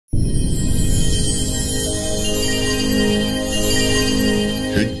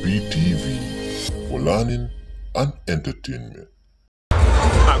learning and entertainment.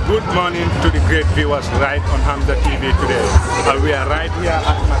 Good morning to the great viewers right on HAMZA TV today. We are right here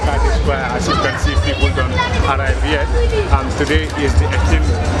at Makati Square. As you can see, people don't arrive yet. Today is the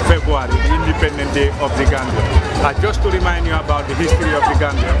 18th February, the Independent Day of the Gambia. Just to remind you about the history of the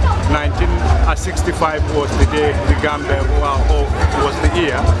Gambia, 1965 was the day the Gambia, was the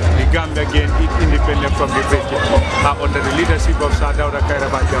year the Gambia gained its independence from the British under the leadership of Sir Dawda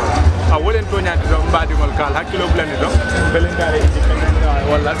Kairaba Jawara. I wouldn't tell you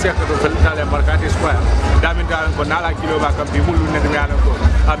that siaka to feltale Makati Square damin dal ko nala kilo ba kam bi mulu ne dum yalla ko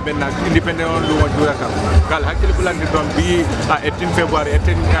am ben nak independent on lu mo jura kam kal hakil bulandi don bi 18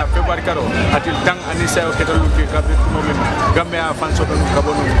 February karo atil tang ani sayo ketal lu ke kabri momen gamme a fan so don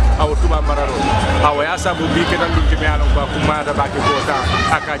kabonu aw tuba mararo aw ya sabu bi ketal lu ke yalla ko kuma da ba ke ko ta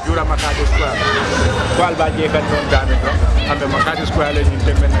aka jura Makati Square wal ba je kan don damin do ambe Makati Square le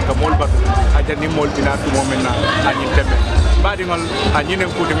nyinte men ka mol batu aja ni mol bina tu momen na anyinte men badi ngol anyine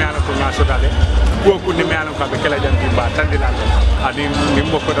kuti me ana ko ngaso dale ko kuti me ana ko be kala jam bi ba tandila adi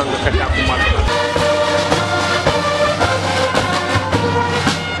nimbo ko don ko kata ko ma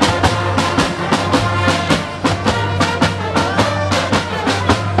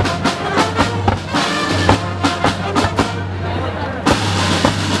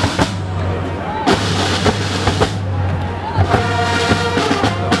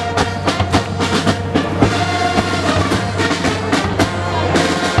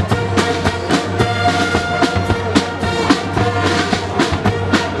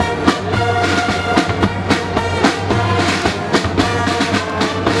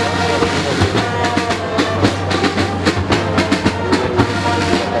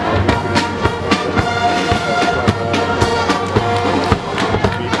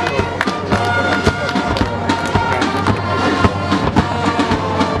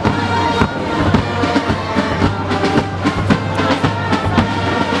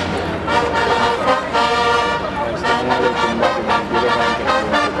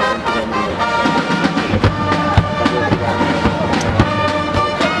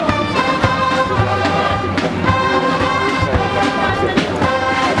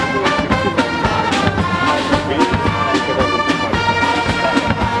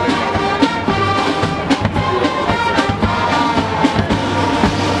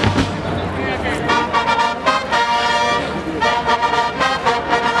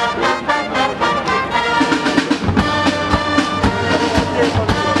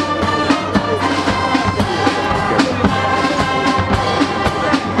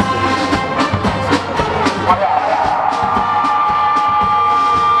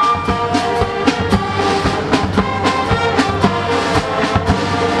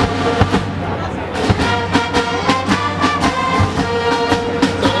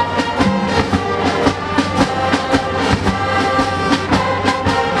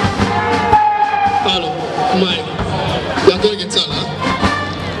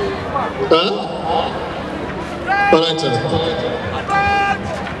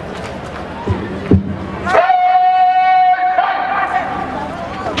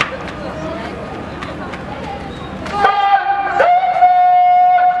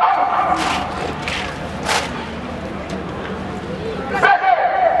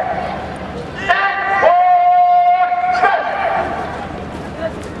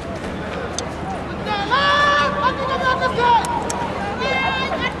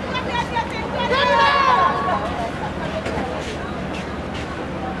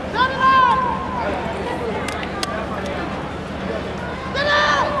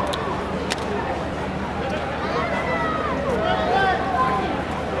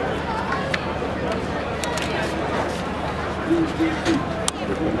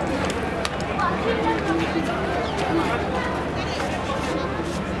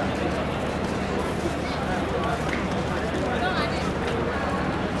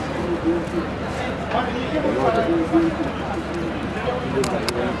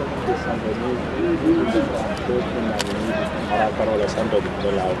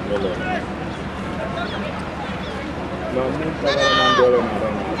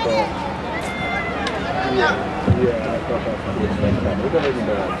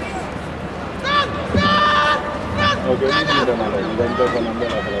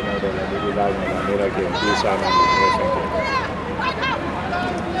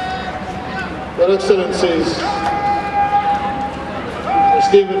Your Excellencies,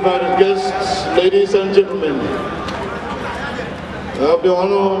 esteemed invited guests, ladies and gentlemen, I have the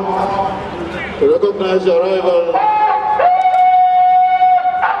honor to recognize the arrival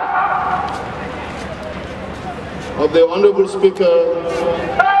of the Honorable Speaker of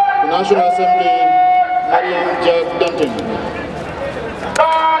the National Assembly Mariam Jack Danton.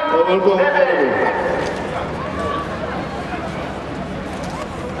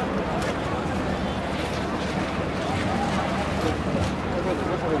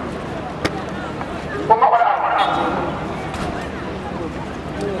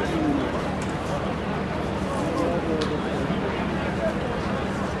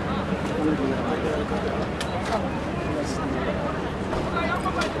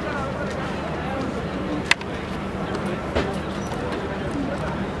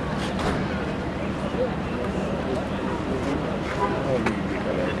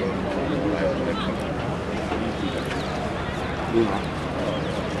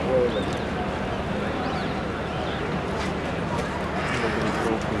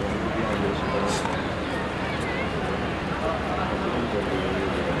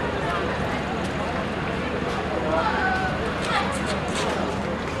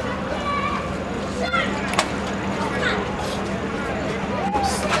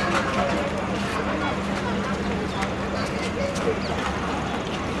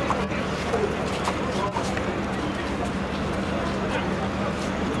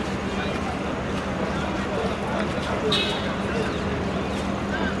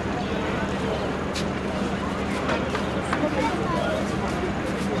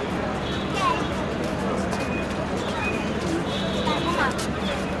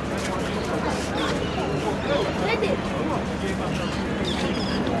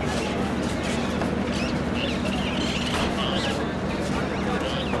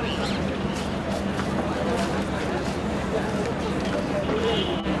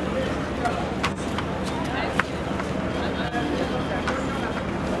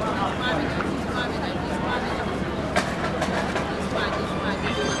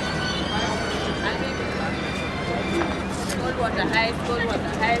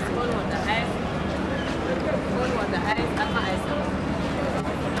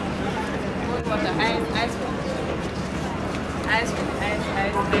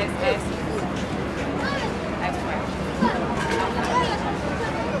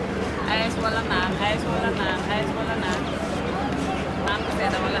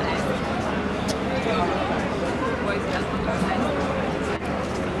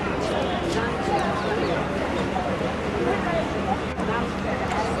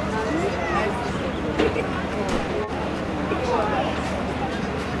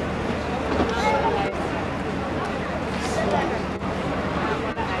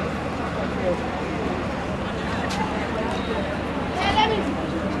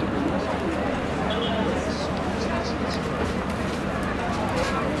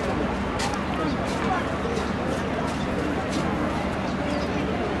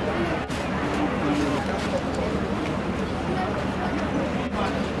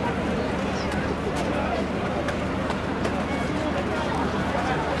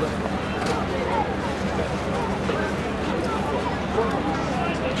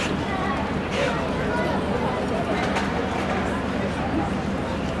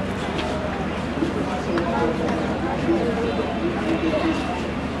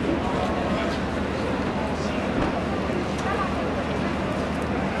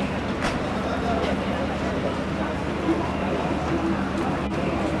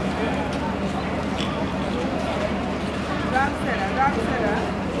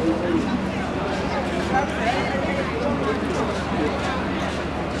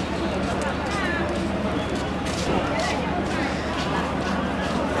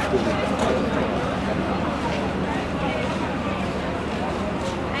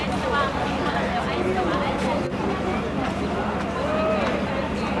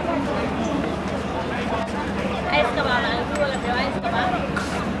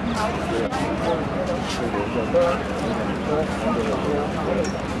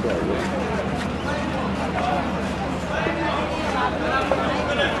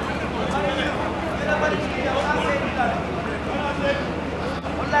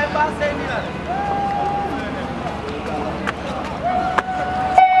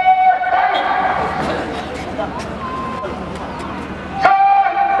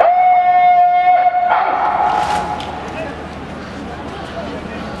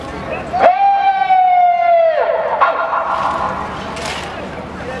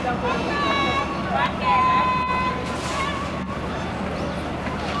 Welcome, honorable.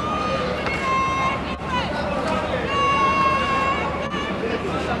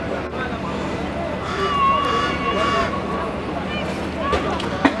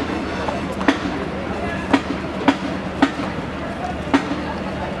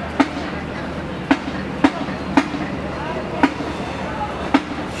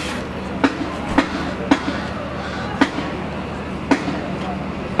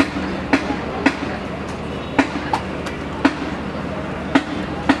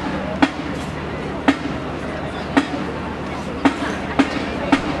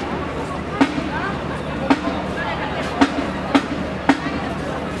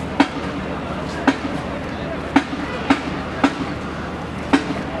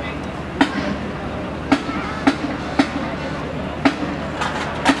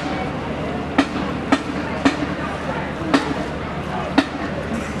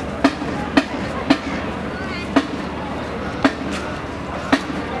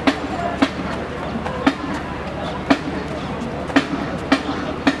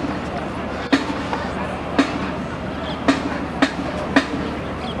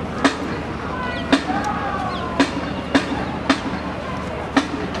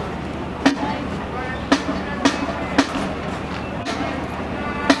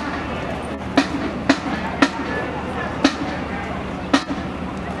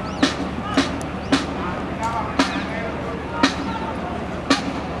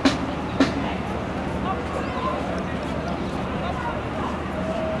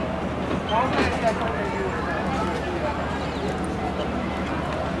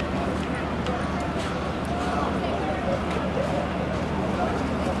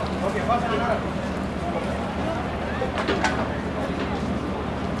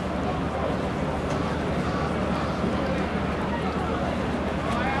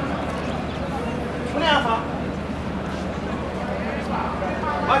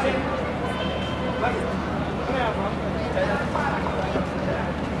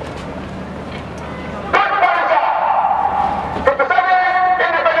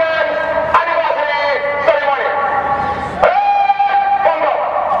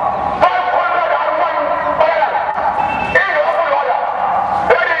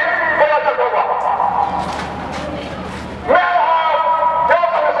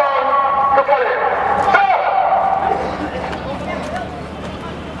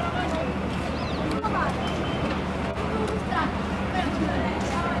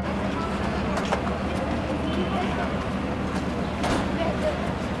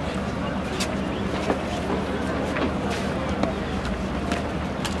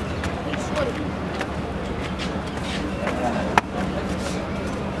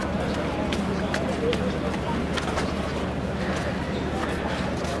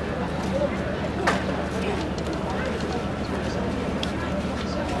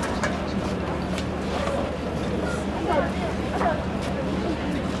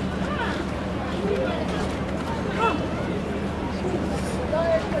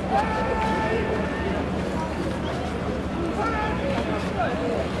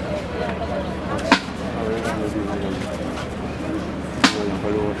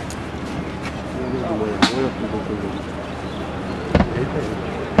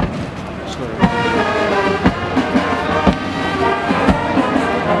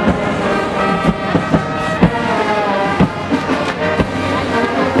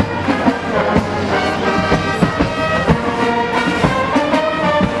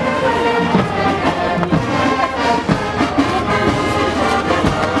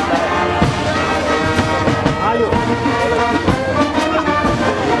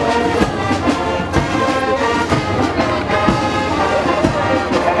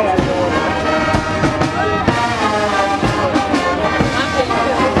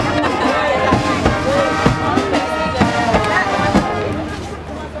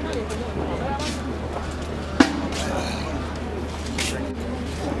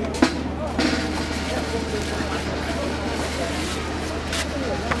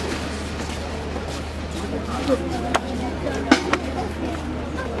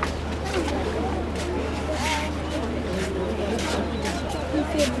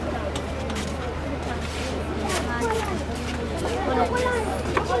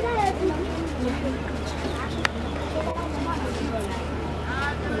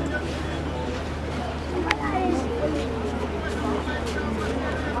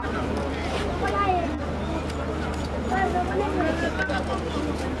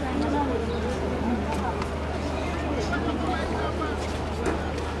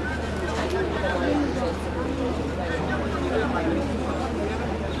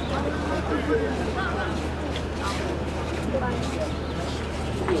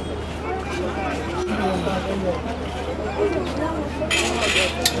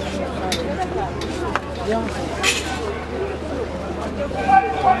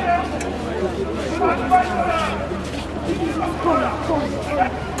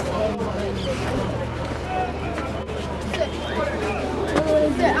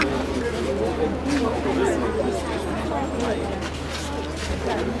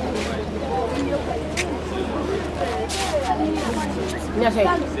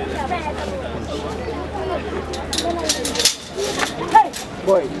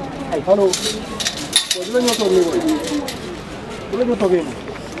 Boy, hey, hello. Boy, dila ñoo toog nii boy. Dila ñoo toogee nii.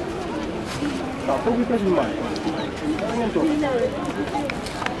 Waaw foog ñu tëj mbaay. Dila ngeen toog.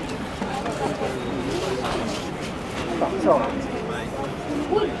 Waaw, ça va.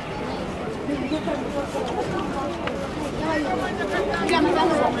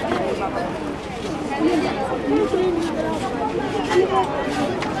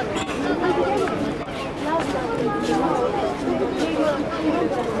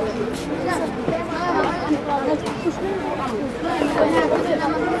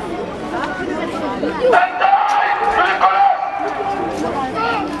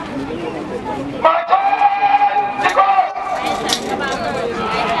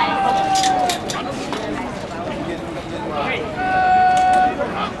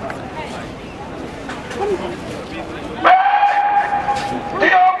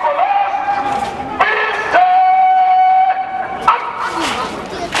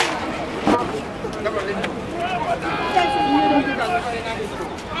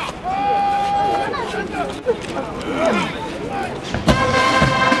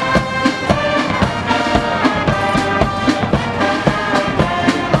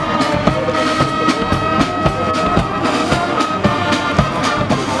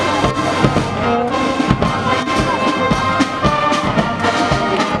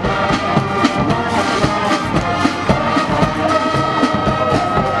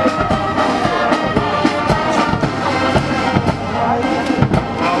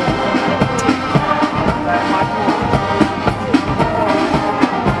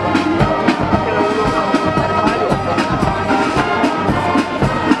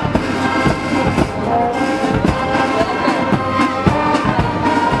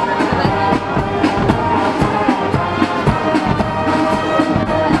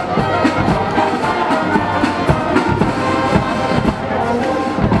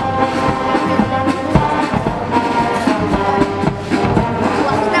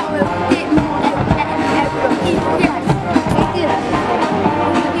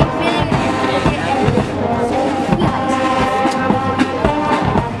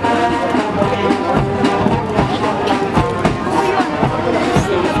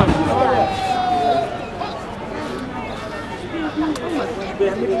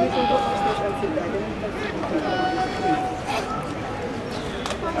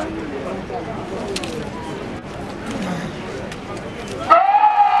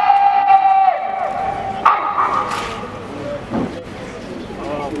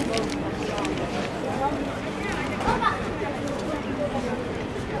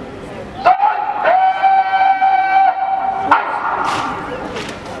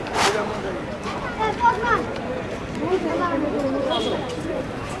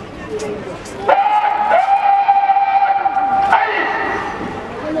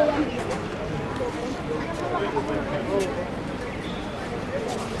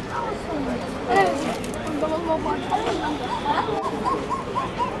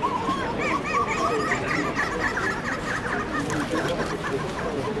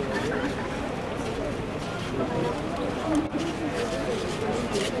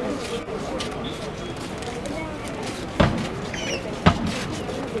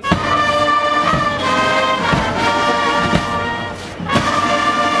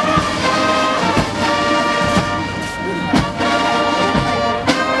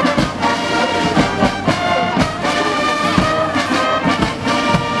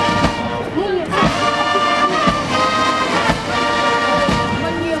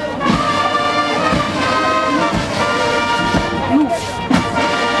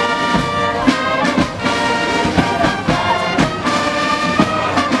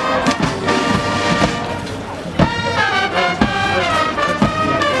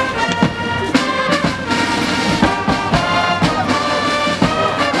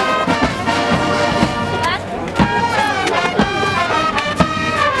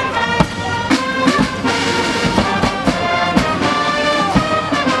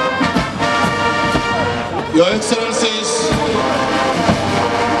 Your Excellencies,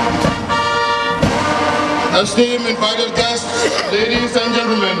 esteemed invited guests, ladies and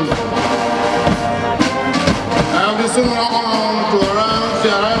gentlemen, I have the singular honor to announce the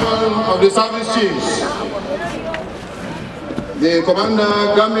arrival of the service chiefs, the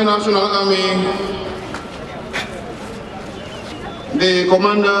Commander, Gambia National Army, the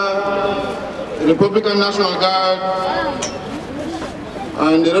Commander, Republican National Guard,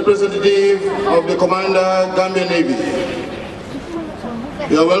 and the representative of the Commander, Gambia Navy.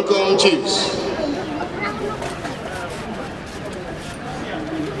 You are welcome, chiefs.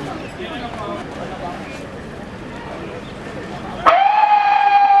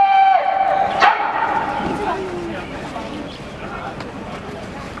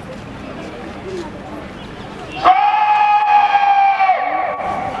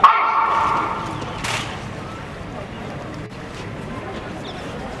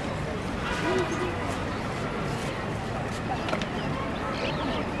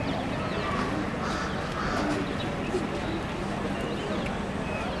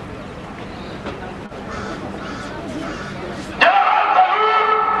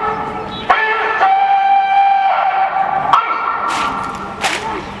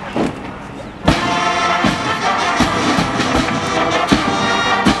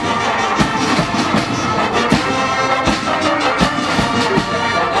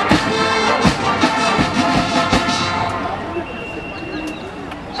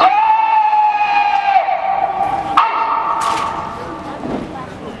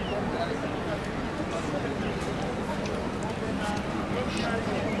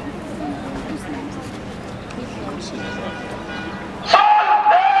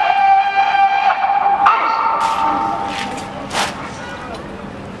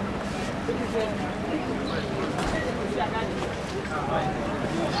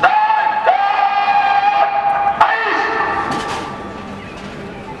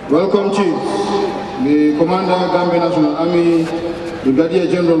 Welcome, Chiefs. The Commander, Gambia National Army, Brigadier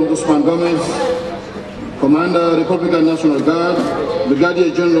General Usman Gomez, Commander, Republican National Guard,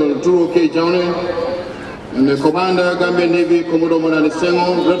 Brigadier General Turo K. Jowney, and the Commander, Gambia Navy, Commodore Monani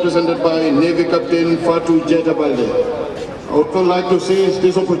Sengo, represented by Navy Captain Fatu Jeta Balde. I would also like to seize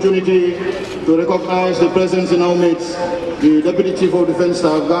this opportunity to recognize the presence in our midst, the Deputy Chief of Defense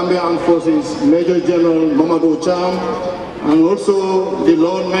Staff, Gambia Armed Forces, Major General Mamadou Cham, and also the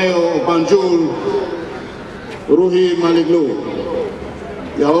Lord Mayor of Banjul, Ruhi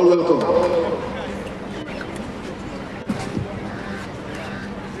Maliglo. You are all welcome.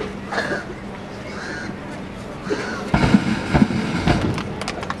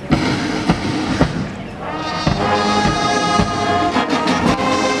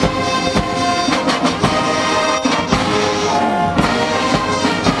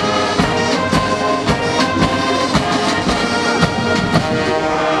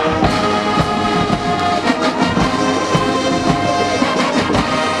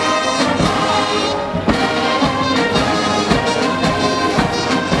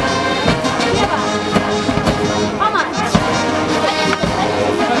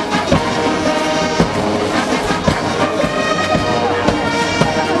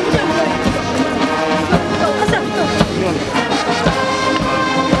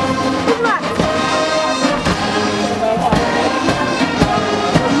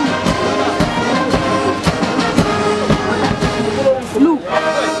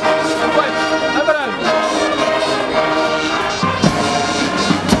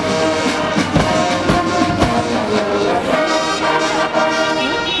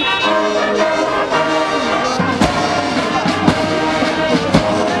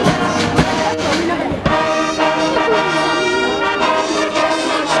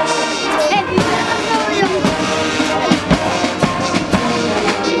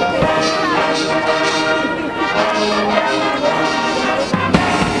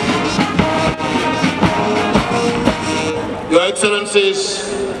 Excellencies,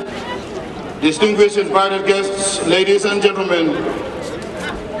 distinguished invited guests, ladies and gentlemen,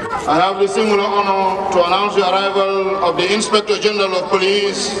 I have the singular honor to announce the arrival of the Inspector General of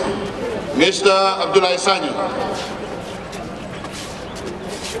Police, Mr. Abdoulaye Sagna.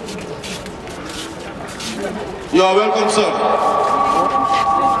 You are welcome, sir.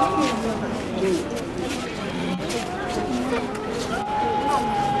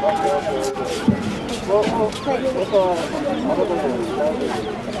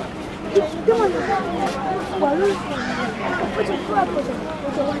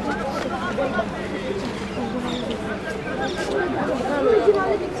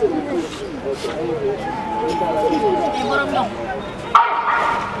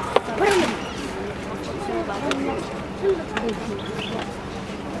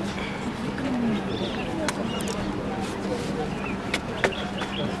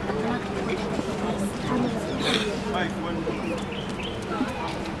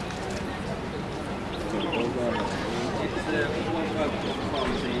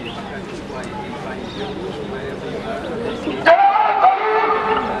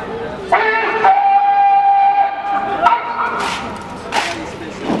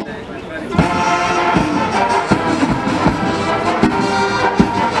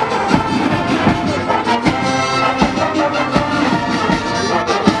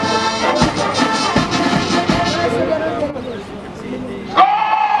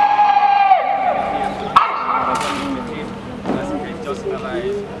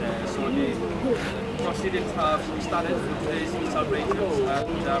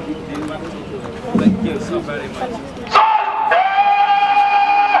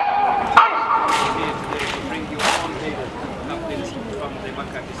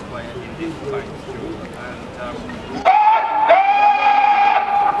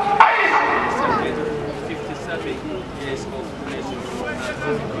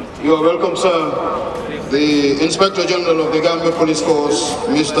 You are welcome, sir. The Inspector General of the Gambia Police Force,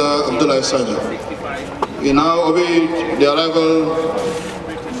 Mr. Abdoulaye Sagna. We now await the arrival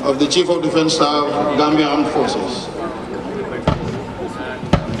of the Chief of Defense Staff, Gambia Armed Forces.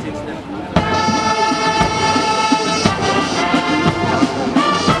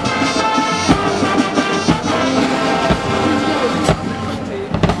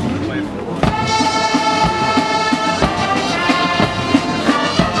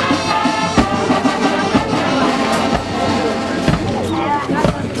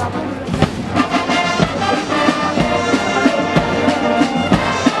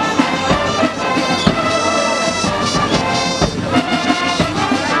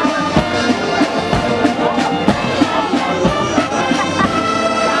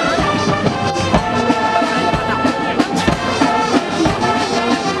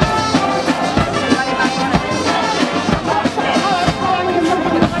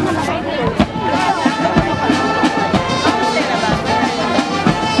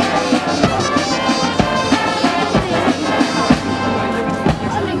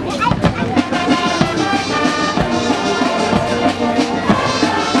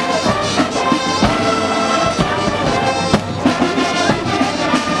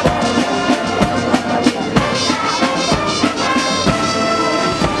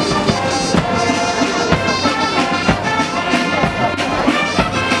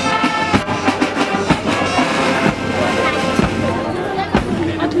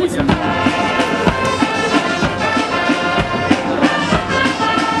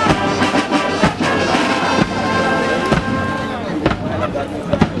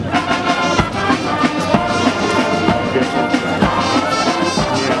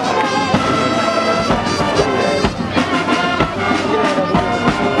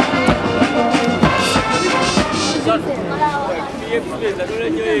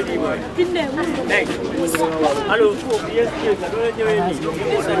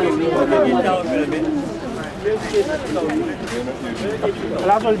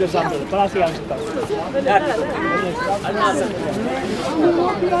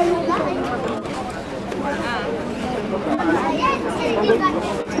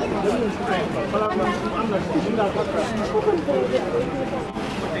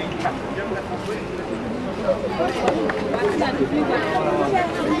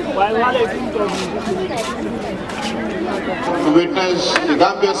 To witness the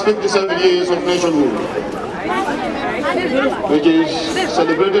Gambia's 57 years of nationhood, which is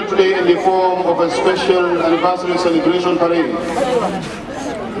celebrated today in the form of a special anniversary celebration parade.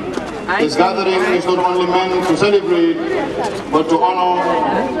 This gathering is not only meant to celebrate, but to honor,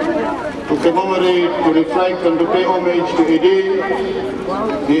 to commemorate, to reflect, and to pay homage to a day,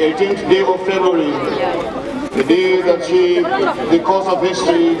 the 18th day of February, a day that shaped the course of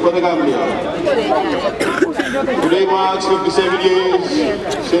history for the Gambia. Today marks 57 years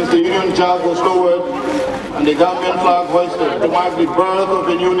since the Union Jack was lowered and the Gambian flag hoisted to mark the birth of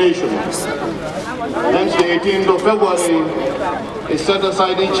a new nation. Hence, the 18th of February is set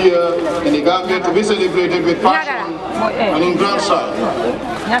aside each year in the Gambia to be celebrated with passion and in grand style.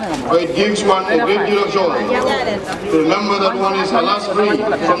 For it gives one a great deal of joy to remember that one is at last free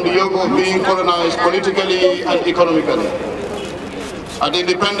from the yoke of being colonized politically and economically. At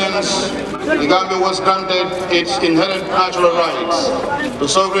independence, the Gambia was granted its inherent natural rights to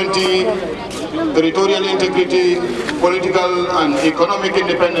sovereignty, territorial integrity, political and economic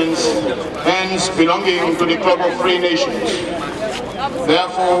independence, hence belonging to the club of free nations.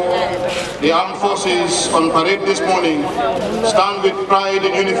 Therefore, the armed forces on parade this morning stand with pride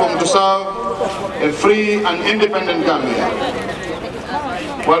in uniform to serve a free and independent Gambia.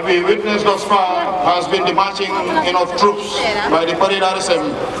 What we witnessed thus far has been the marching in of troops by the parade RSM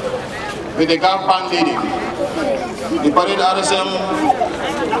with the guard band leading. The parade RSM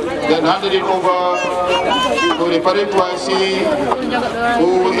then handed it over to the parade 2IC,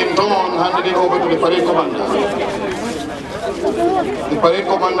 who in turn handed it over to the parade commander. The parade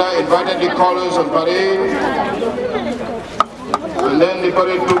commander invited the callers on parade, and then the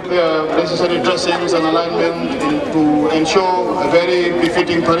parade took their necessary dressings and alignment to ensure a very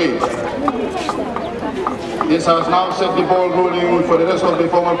befitting parade. This has now set the ball rolling for the rest of the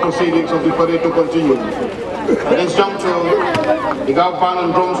formal proceedings of the parade to continue. At this juncture, the guard band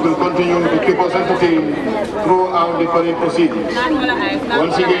and drums will continue to keep us entertained throughout the parade proceedings.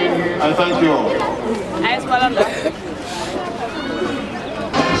 Once again, I thank you all.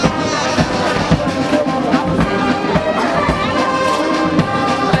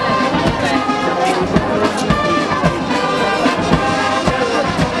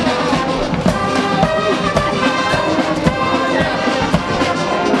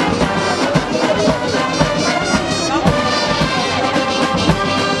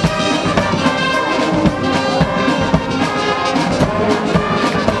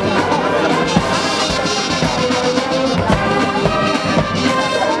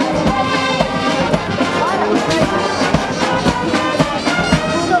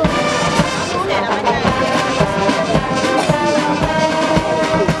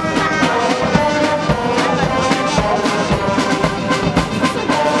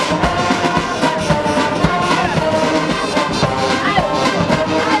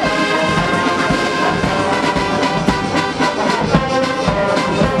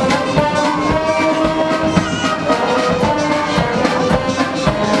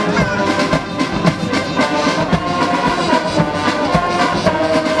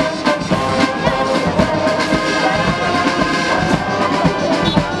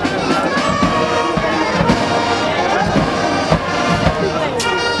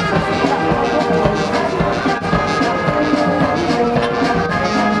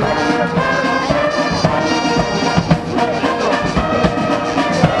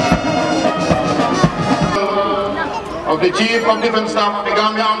 The Chief of Defense Staff of the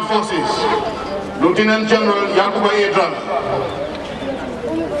Gambia Armed Forces, Lieutenant General Yakuba Edran.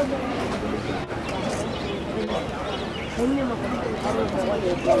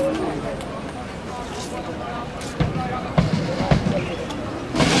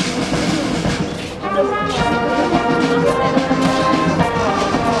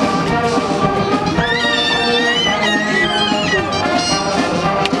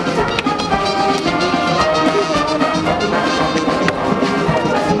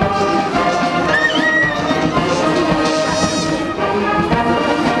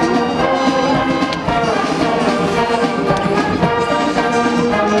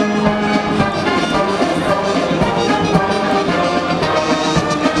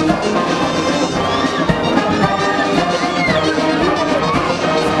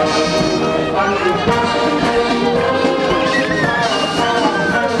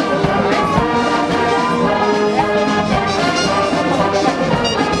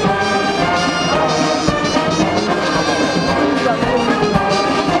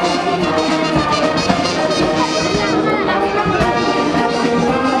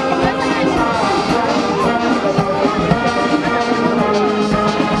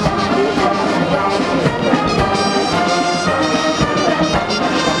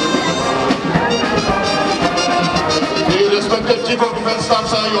 Chief of Defense Staff,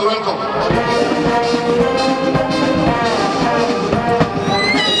 sir, you're welcome.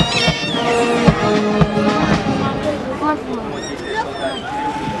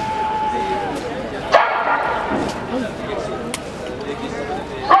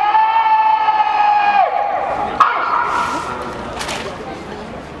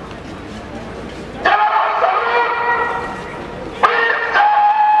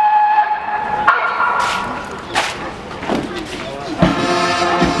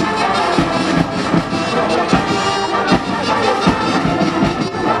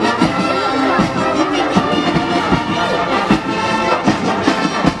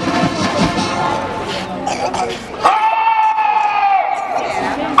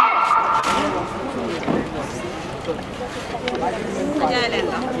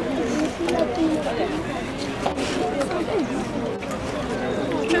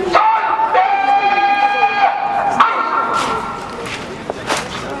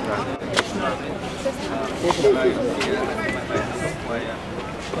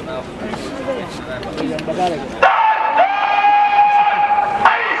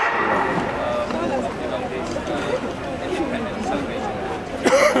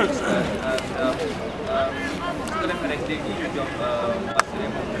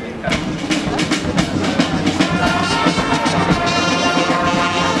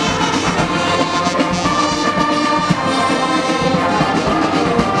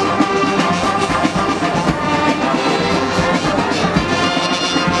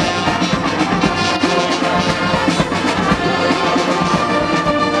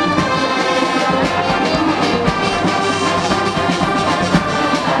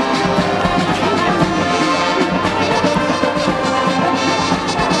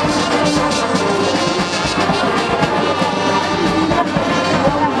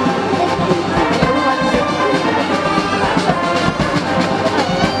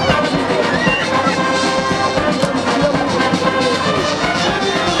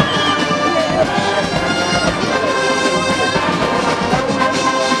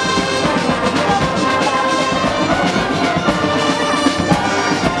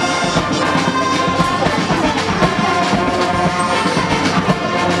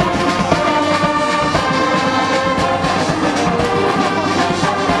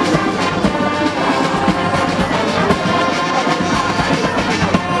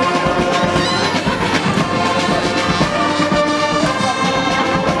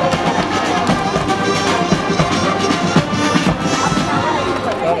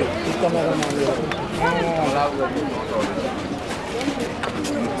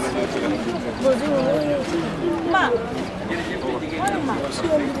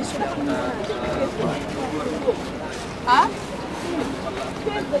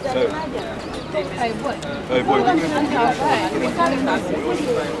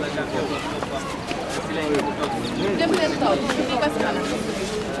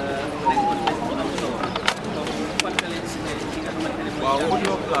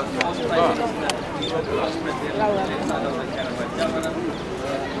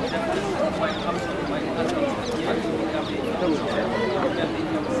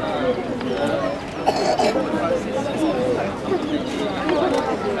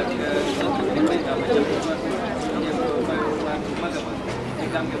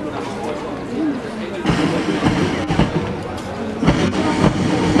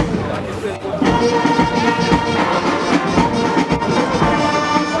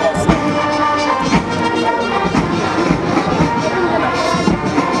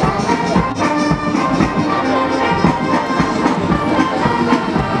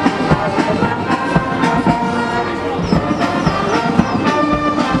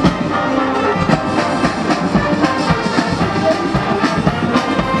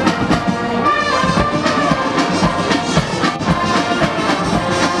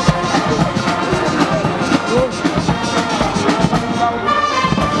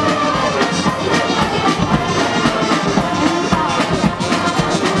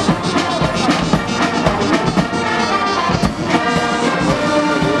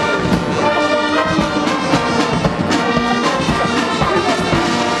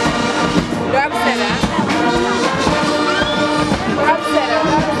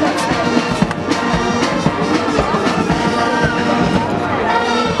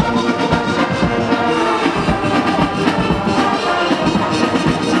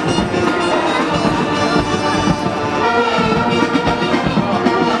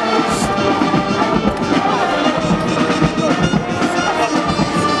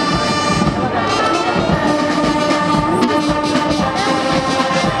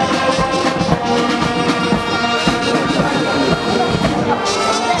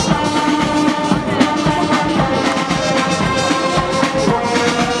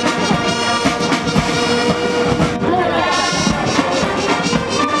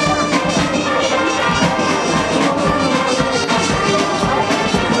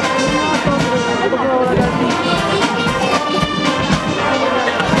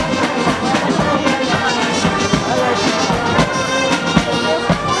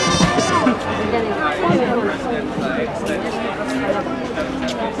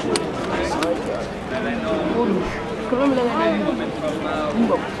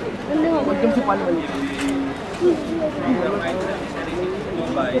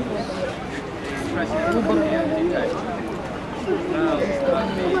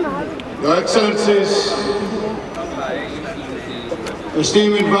 Your Excellencies,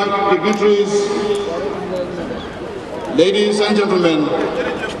 esteemed dignitaries, ladies and gentlemen,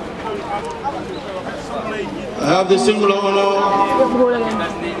 I have the singular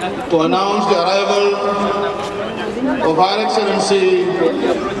honor to announce the arrival of Her Excellency,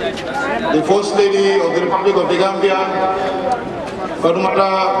 the First Lady of the Republic of the Gambia,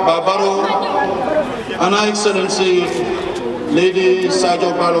 Fatoumata Babaro, and Her Excellency, Lady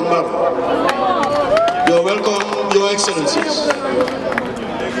Sajo Balombar. You're welcome, Your Excellencies.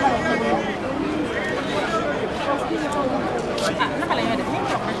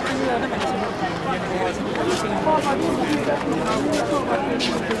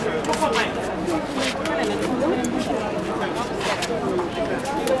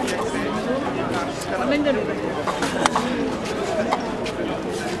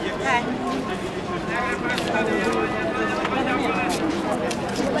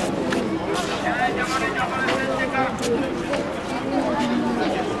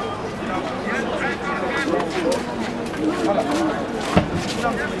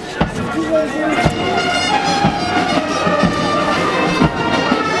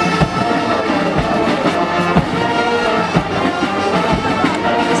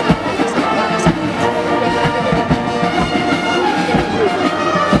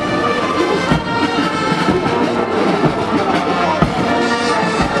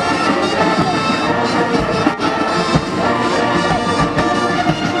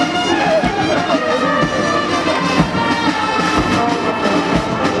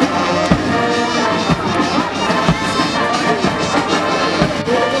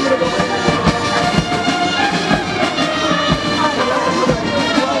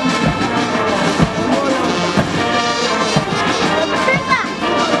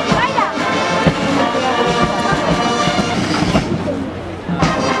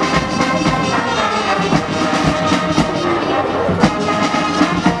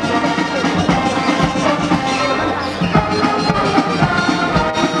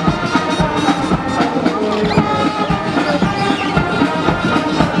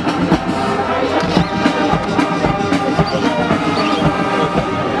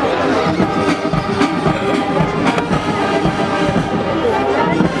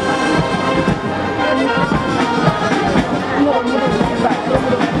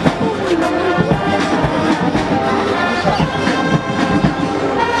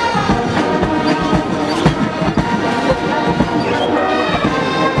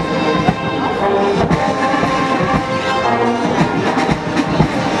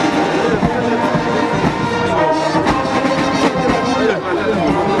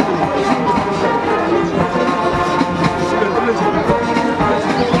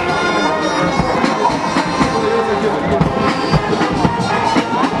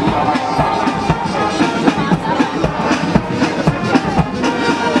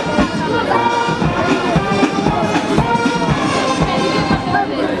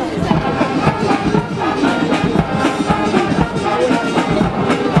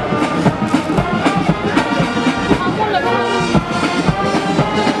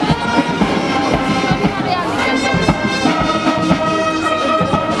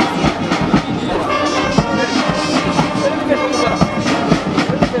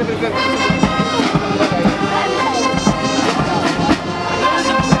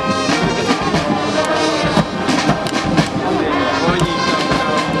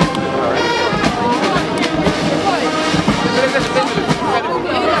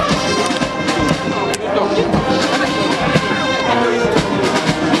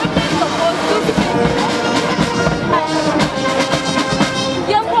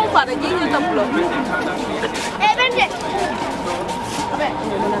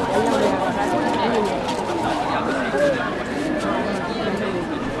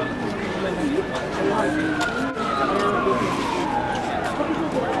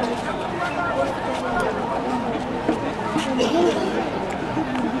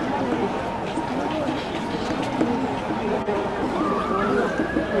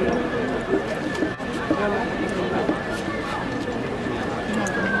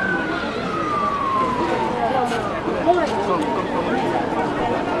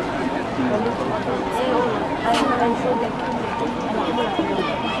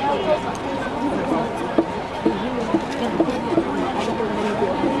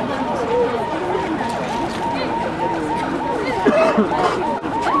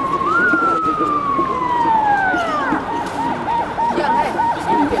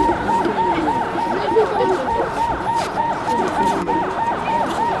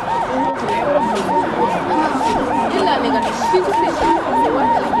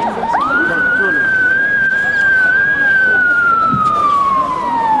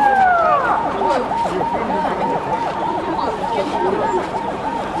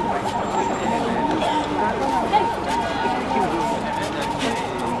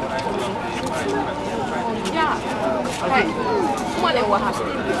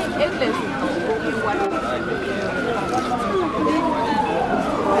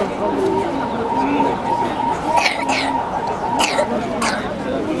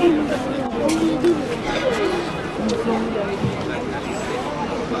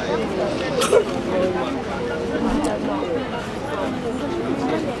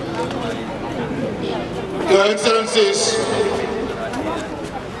 Your Excellencies,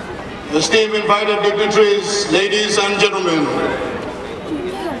 esteemed invited dignitaries, ladies and gentlemen,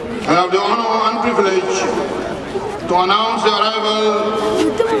 I have the honor and privilege to announce the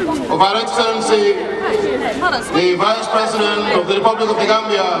arrival of Our Excellency, the Vice President of the Republic of the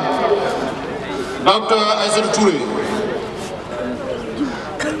Gambia, Dr. Aïssatou Touré.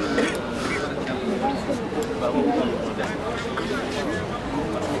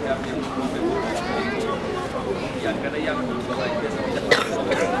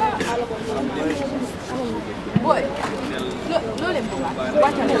 Boy, no le ponga.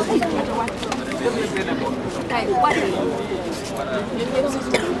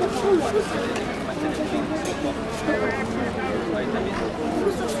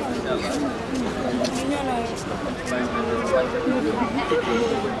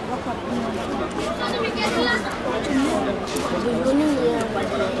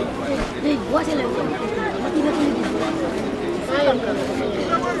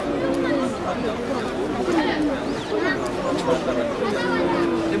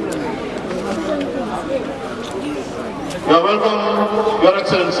 You are welcome, Your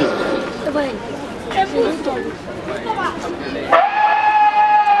Excellency.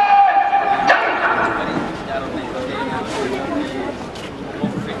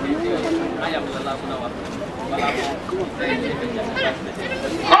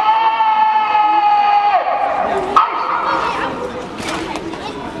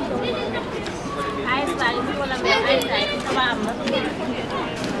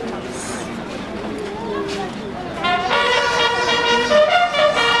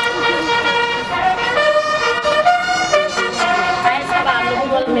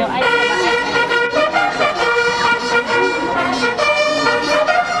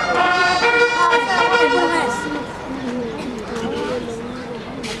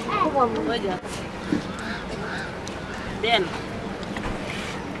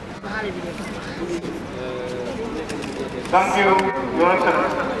 Thank you, Your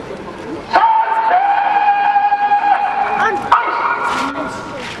Excellency.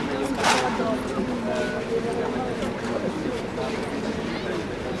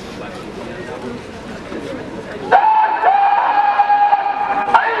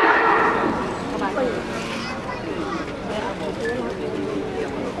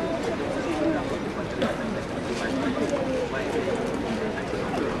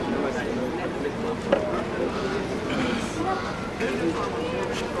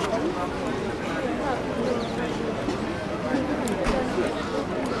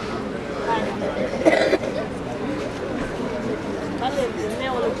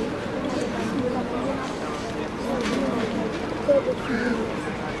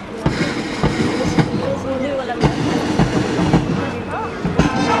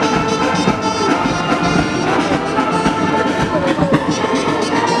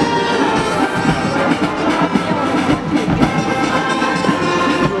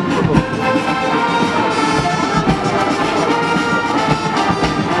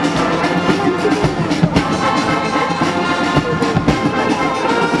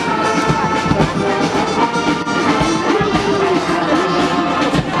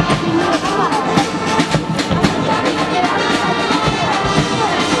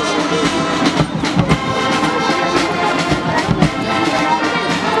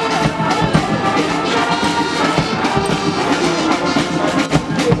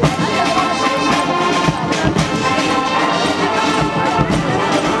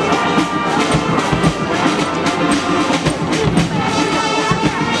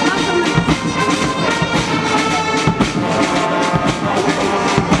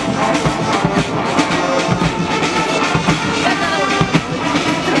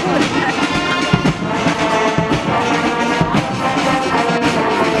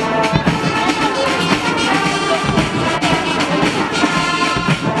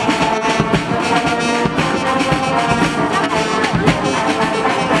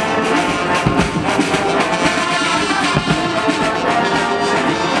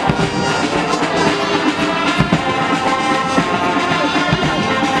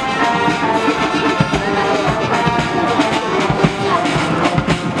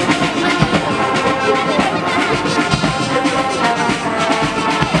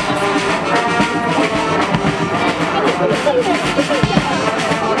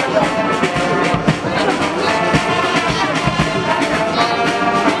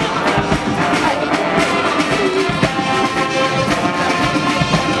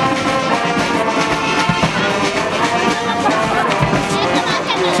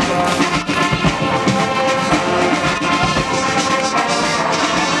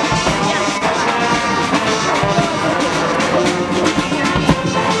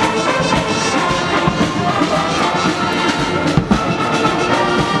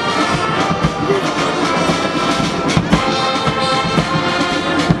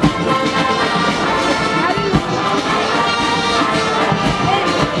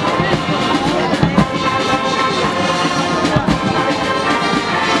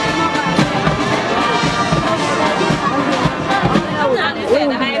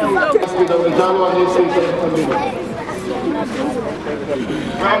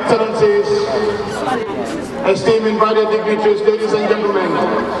 Your Excellencies, esteemed invited dignitaries, ladies and gentlemen,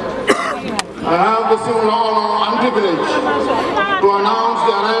 I have the singular honor and privilege to announce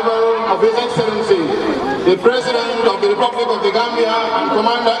the arrival of His Excellency, the President of the Republic of the Gambia and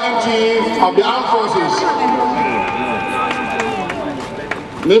Commander-in-Chief of the Armed Forces,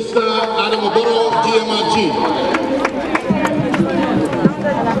 Mr. Adam Barrow, GMRG.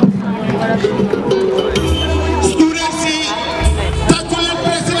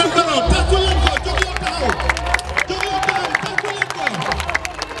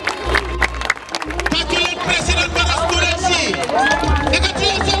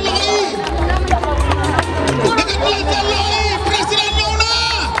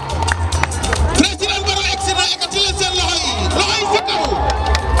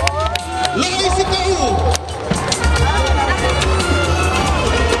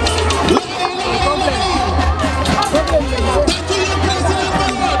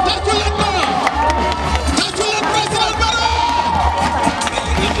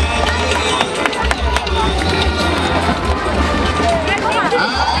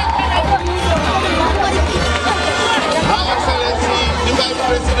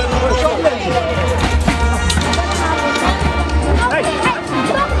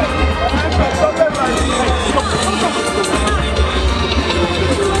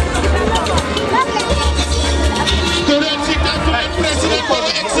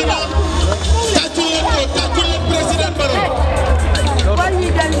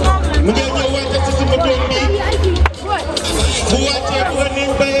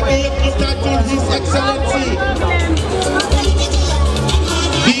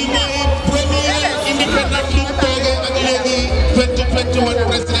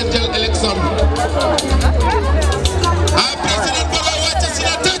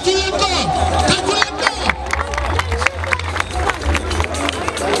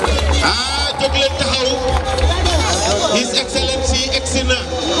 His Excellency Exina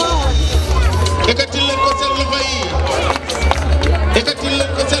ekatil leen ko seen loxo yi ekatil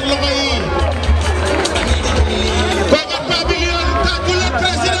leen ko seen loxo yi kooku pavillon tàggu leen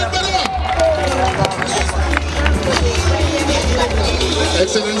président Barrow.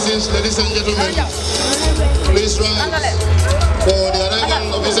 Excellencies, ladies and gentlemen, please rise for the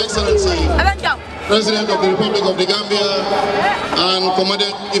arrival of His Excellency President of the Republic of the Gambia and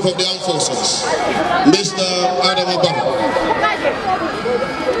Commander-in-Chief of the Armed Forces, Mr. Adam Barrow.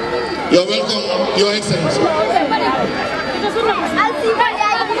 You're welcome, Your Excellency.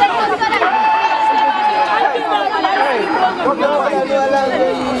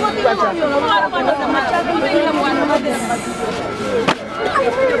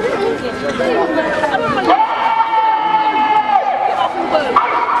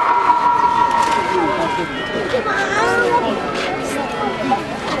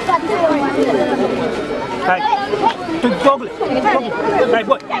 Hey,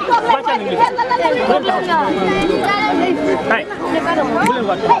 boy. Watch out, English. Hey,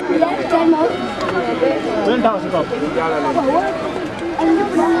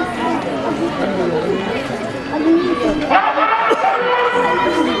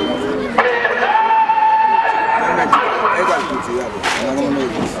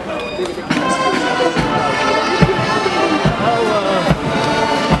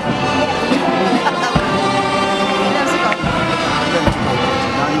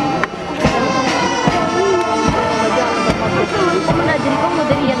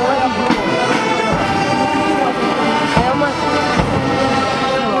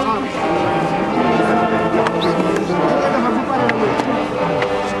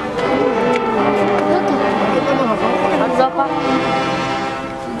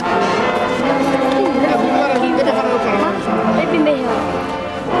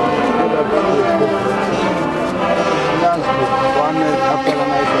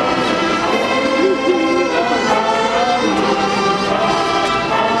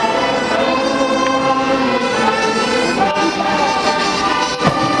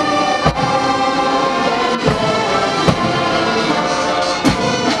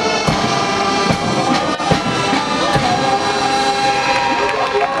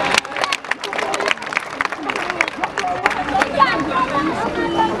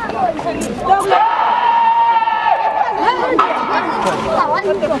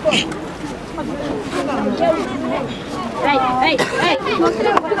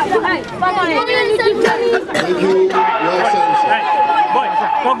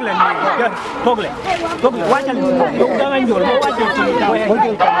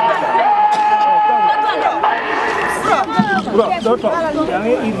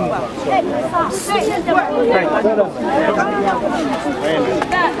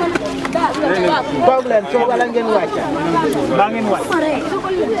 toog leen soo wala ngeen wàcc baa ngeen wàcc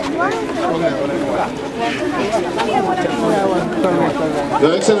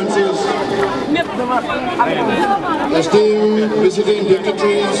Your Excellencies, esteemed visiting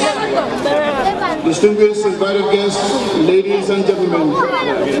dignitaries, distinguished invited guests, ladies and gentlemen,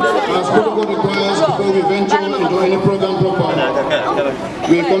 as protocol requires, before we venture into any program proper,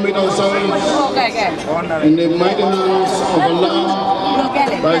 we commit ourselves in the mighty hands of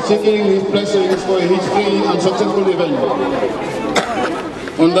Allah by seeking His blessings for a history and successful event.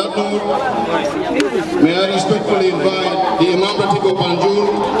 On that note, may I respectfully invite the Imam Ratib of Banjul,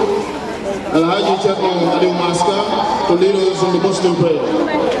 Al-Haji Chetno Aliu Maska, to lead us in the Muslim prayer.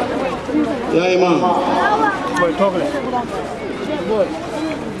 Ya Imam. Wait,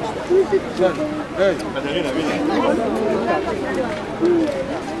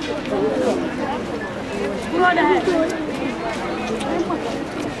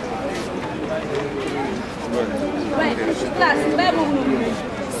 class, wait,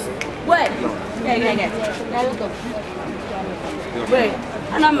 wait,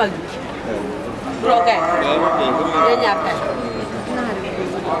 I'm not okay.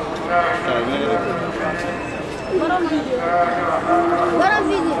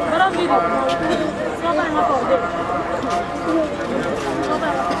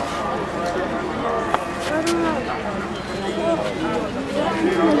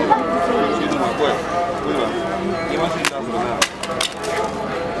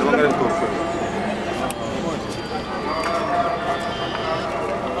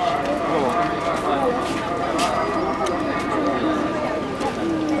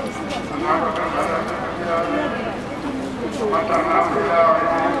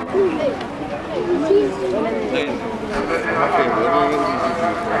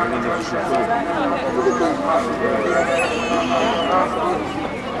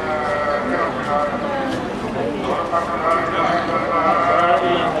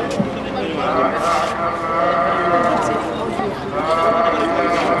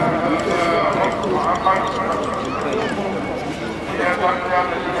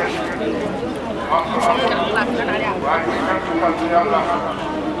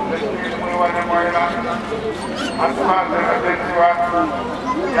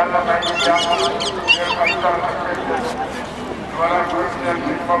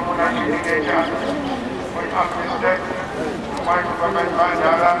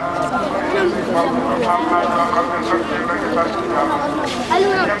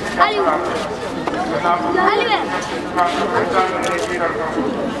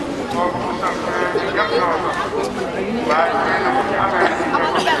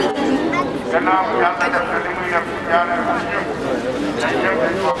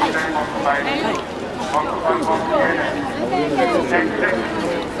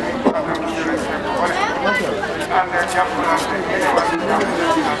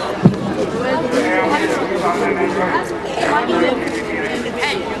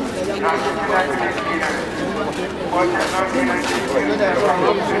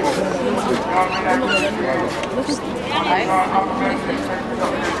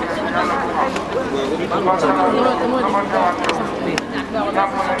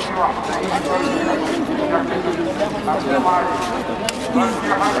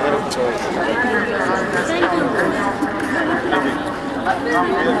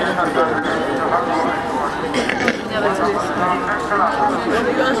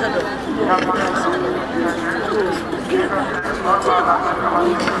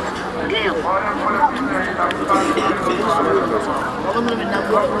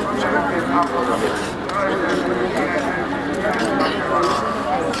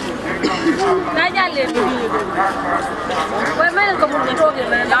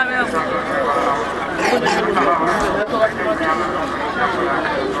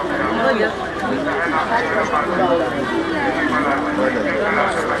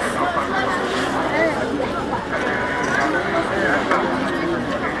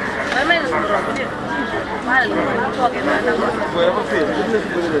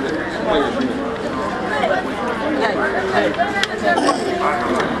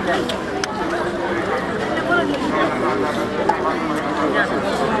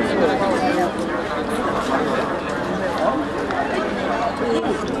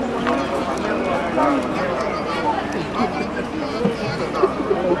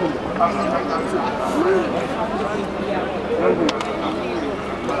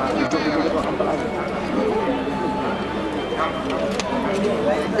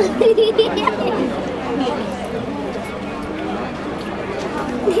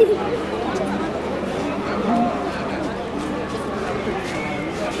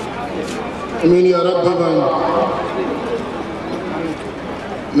 Amini Arab Bhavan.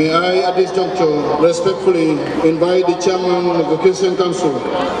 May I, at this juncture, respectfully invite the Chairman of the Christian Council,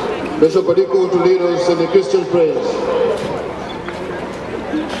 Bishop Adiko, to lead us in the Christian prayers.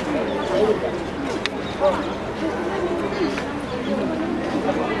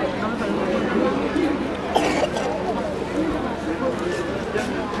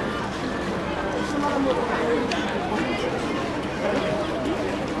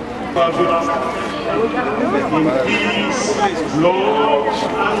 In peace, love,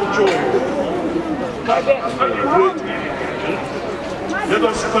 and joy. Let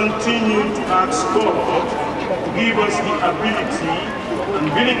us continue to ask God to give us the ability and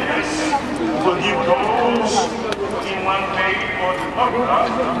willingness to forgive those in one way or the other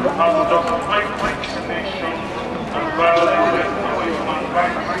out of vaccination and violence human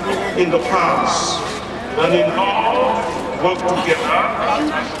rights in the past, and in all work together as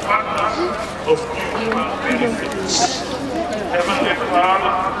partners of mutual benefits. Heavenly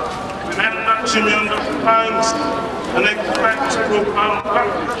Father, remember tremendous thanks and expect profound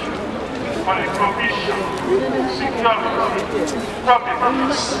gratitude for the provision, security,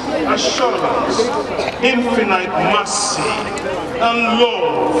 providence, assurance, infinite mercy, and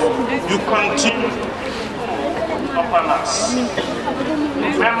love you continue upon us.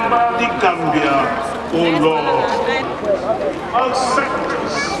 Remember the Gambia, O Lord. All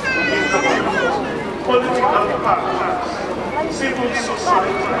sectors in the world, political parties, civil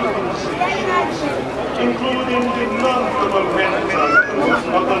society organizations, including the non-governmental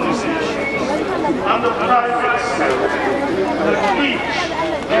organizations and the private sector, that each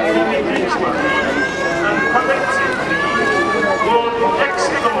individually and collectively go the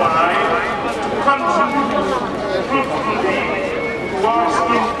extra mile to contribute fruitfully towards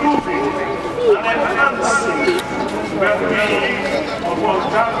improving and enhancing well-being of all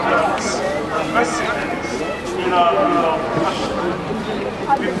Gambians and residents in our beloved country.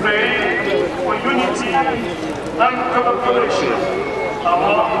 We pray for unity and collaboration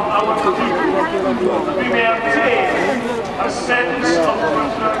among our people. We may attain a sense of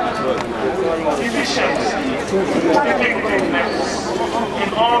efficiency, effectiveness in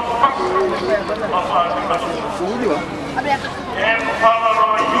all facets of our development. Empower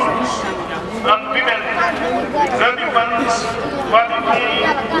our youth and women with relevant, quality,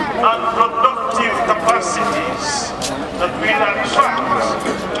 and productive capacities that will attract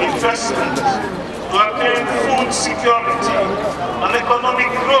investment to attain food security and economic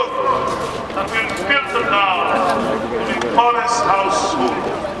growth that will filter down to the poorest household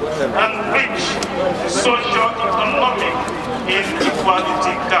and bridge the socio-economic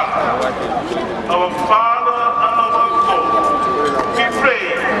inequality gap. Our Father and our God, we pray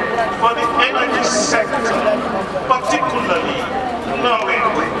for the energy sector, particularly knowing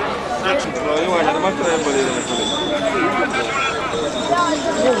that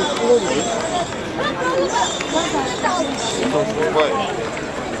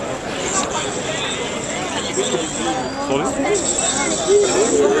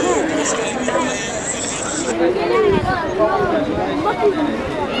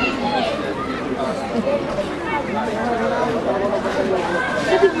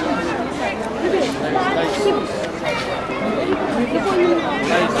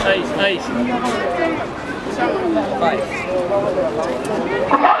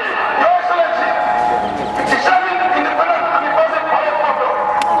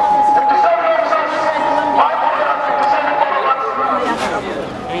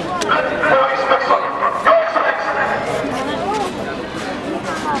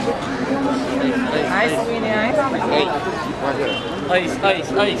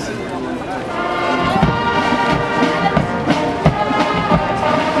Nice. Ice.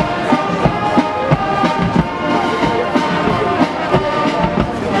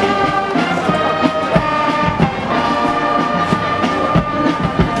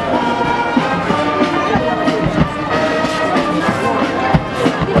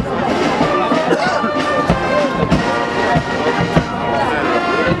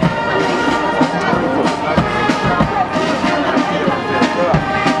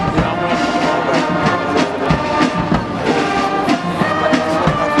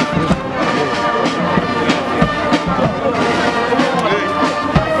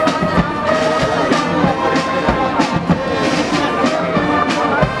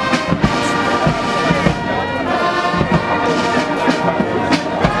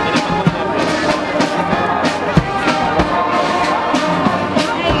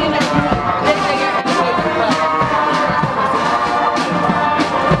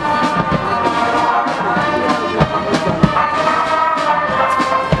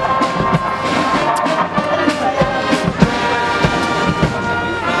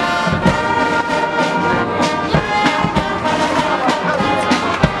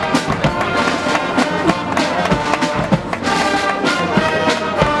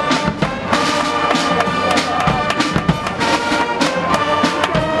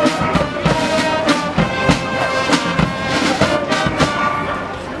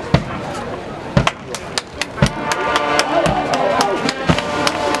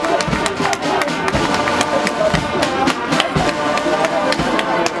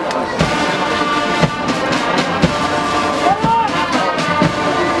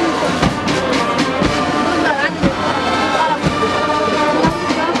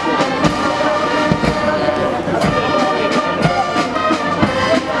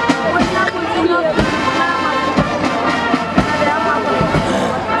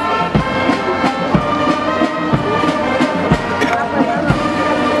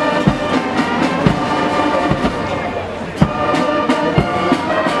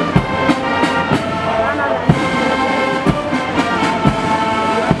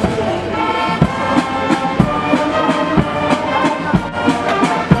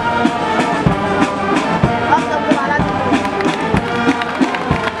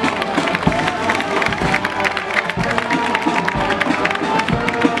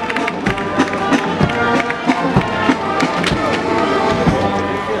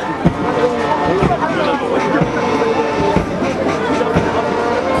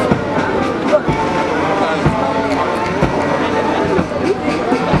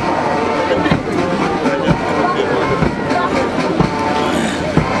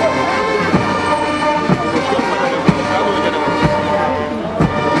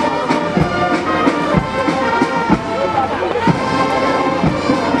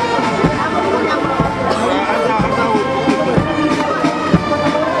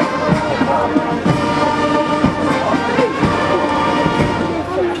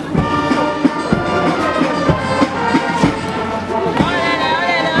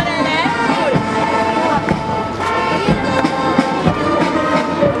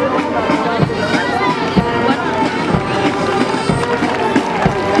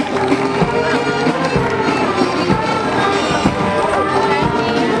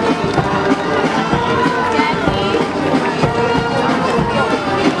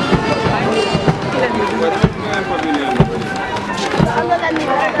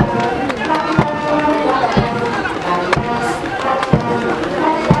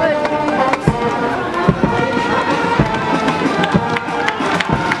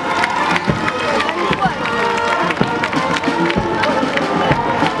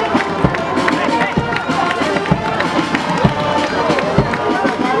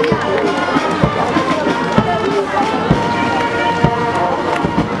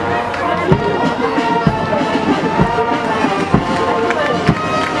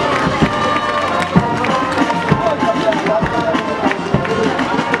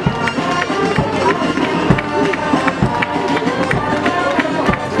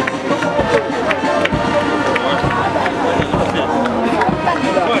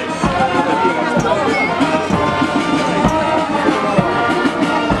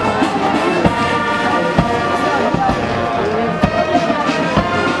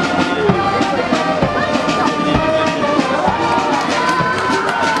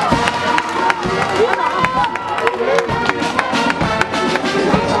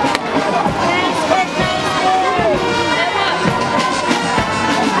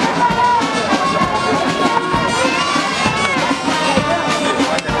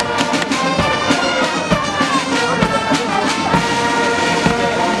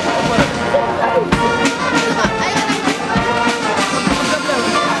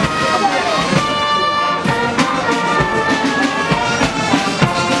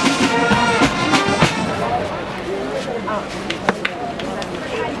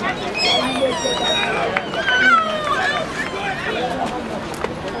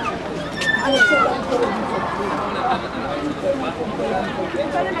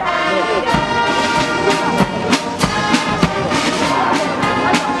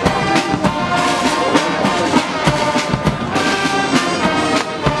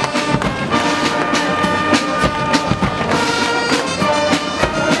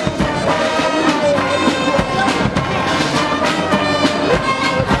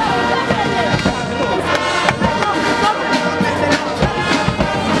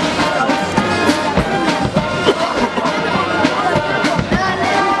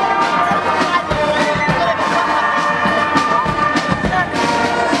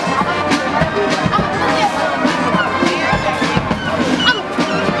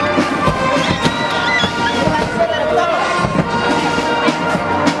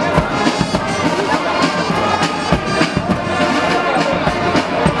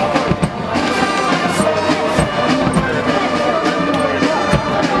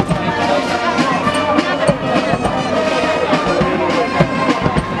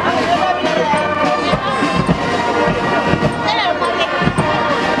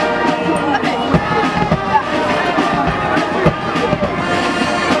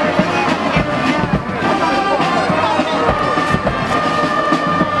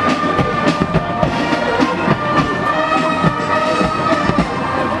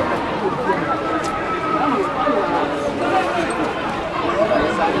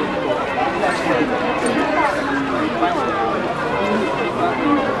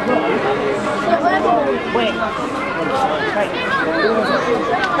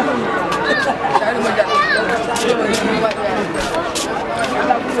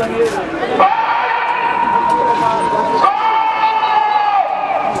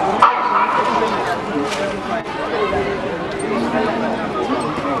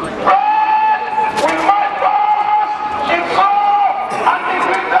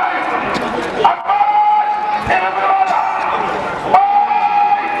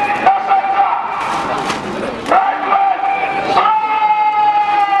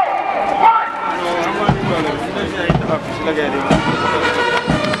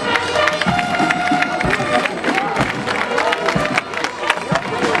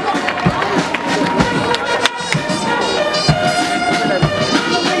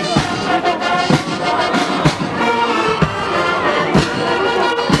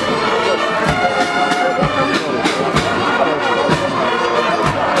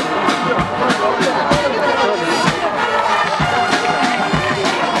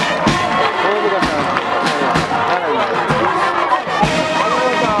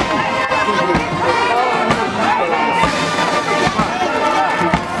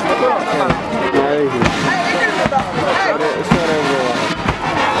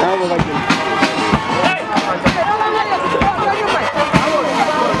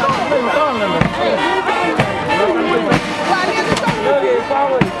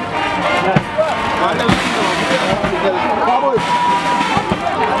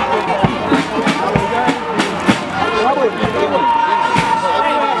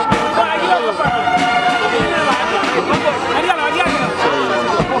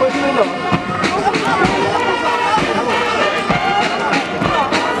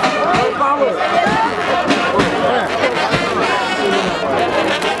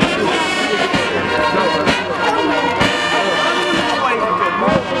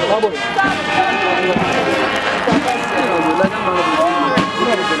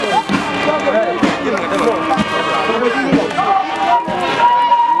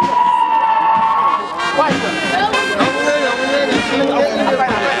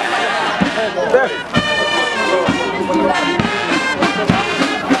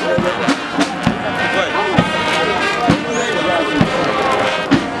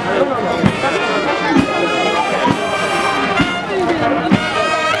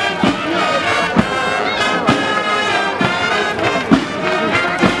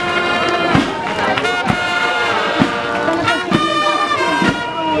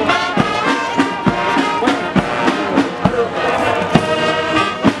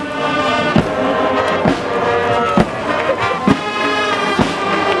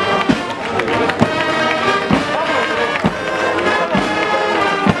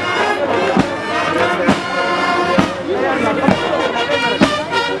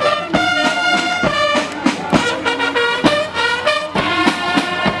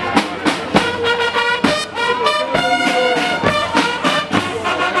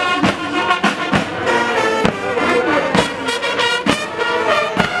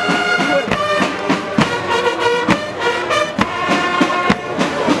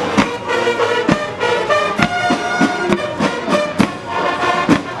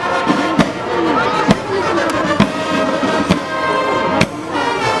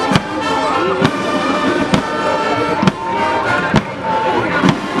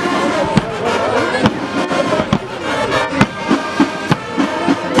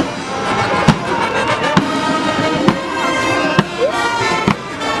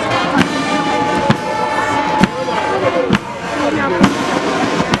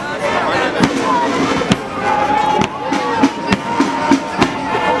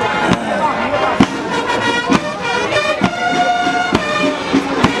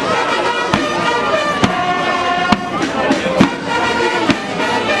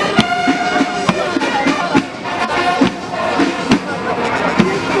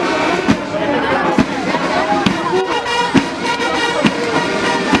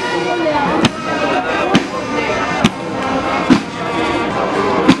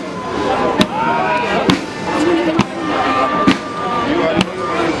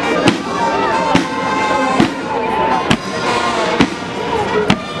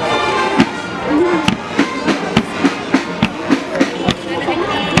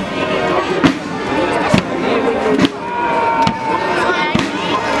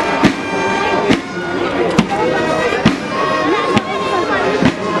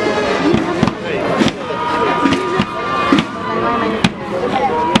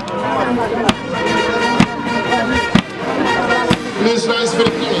 Please rise for the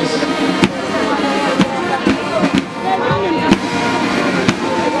colors.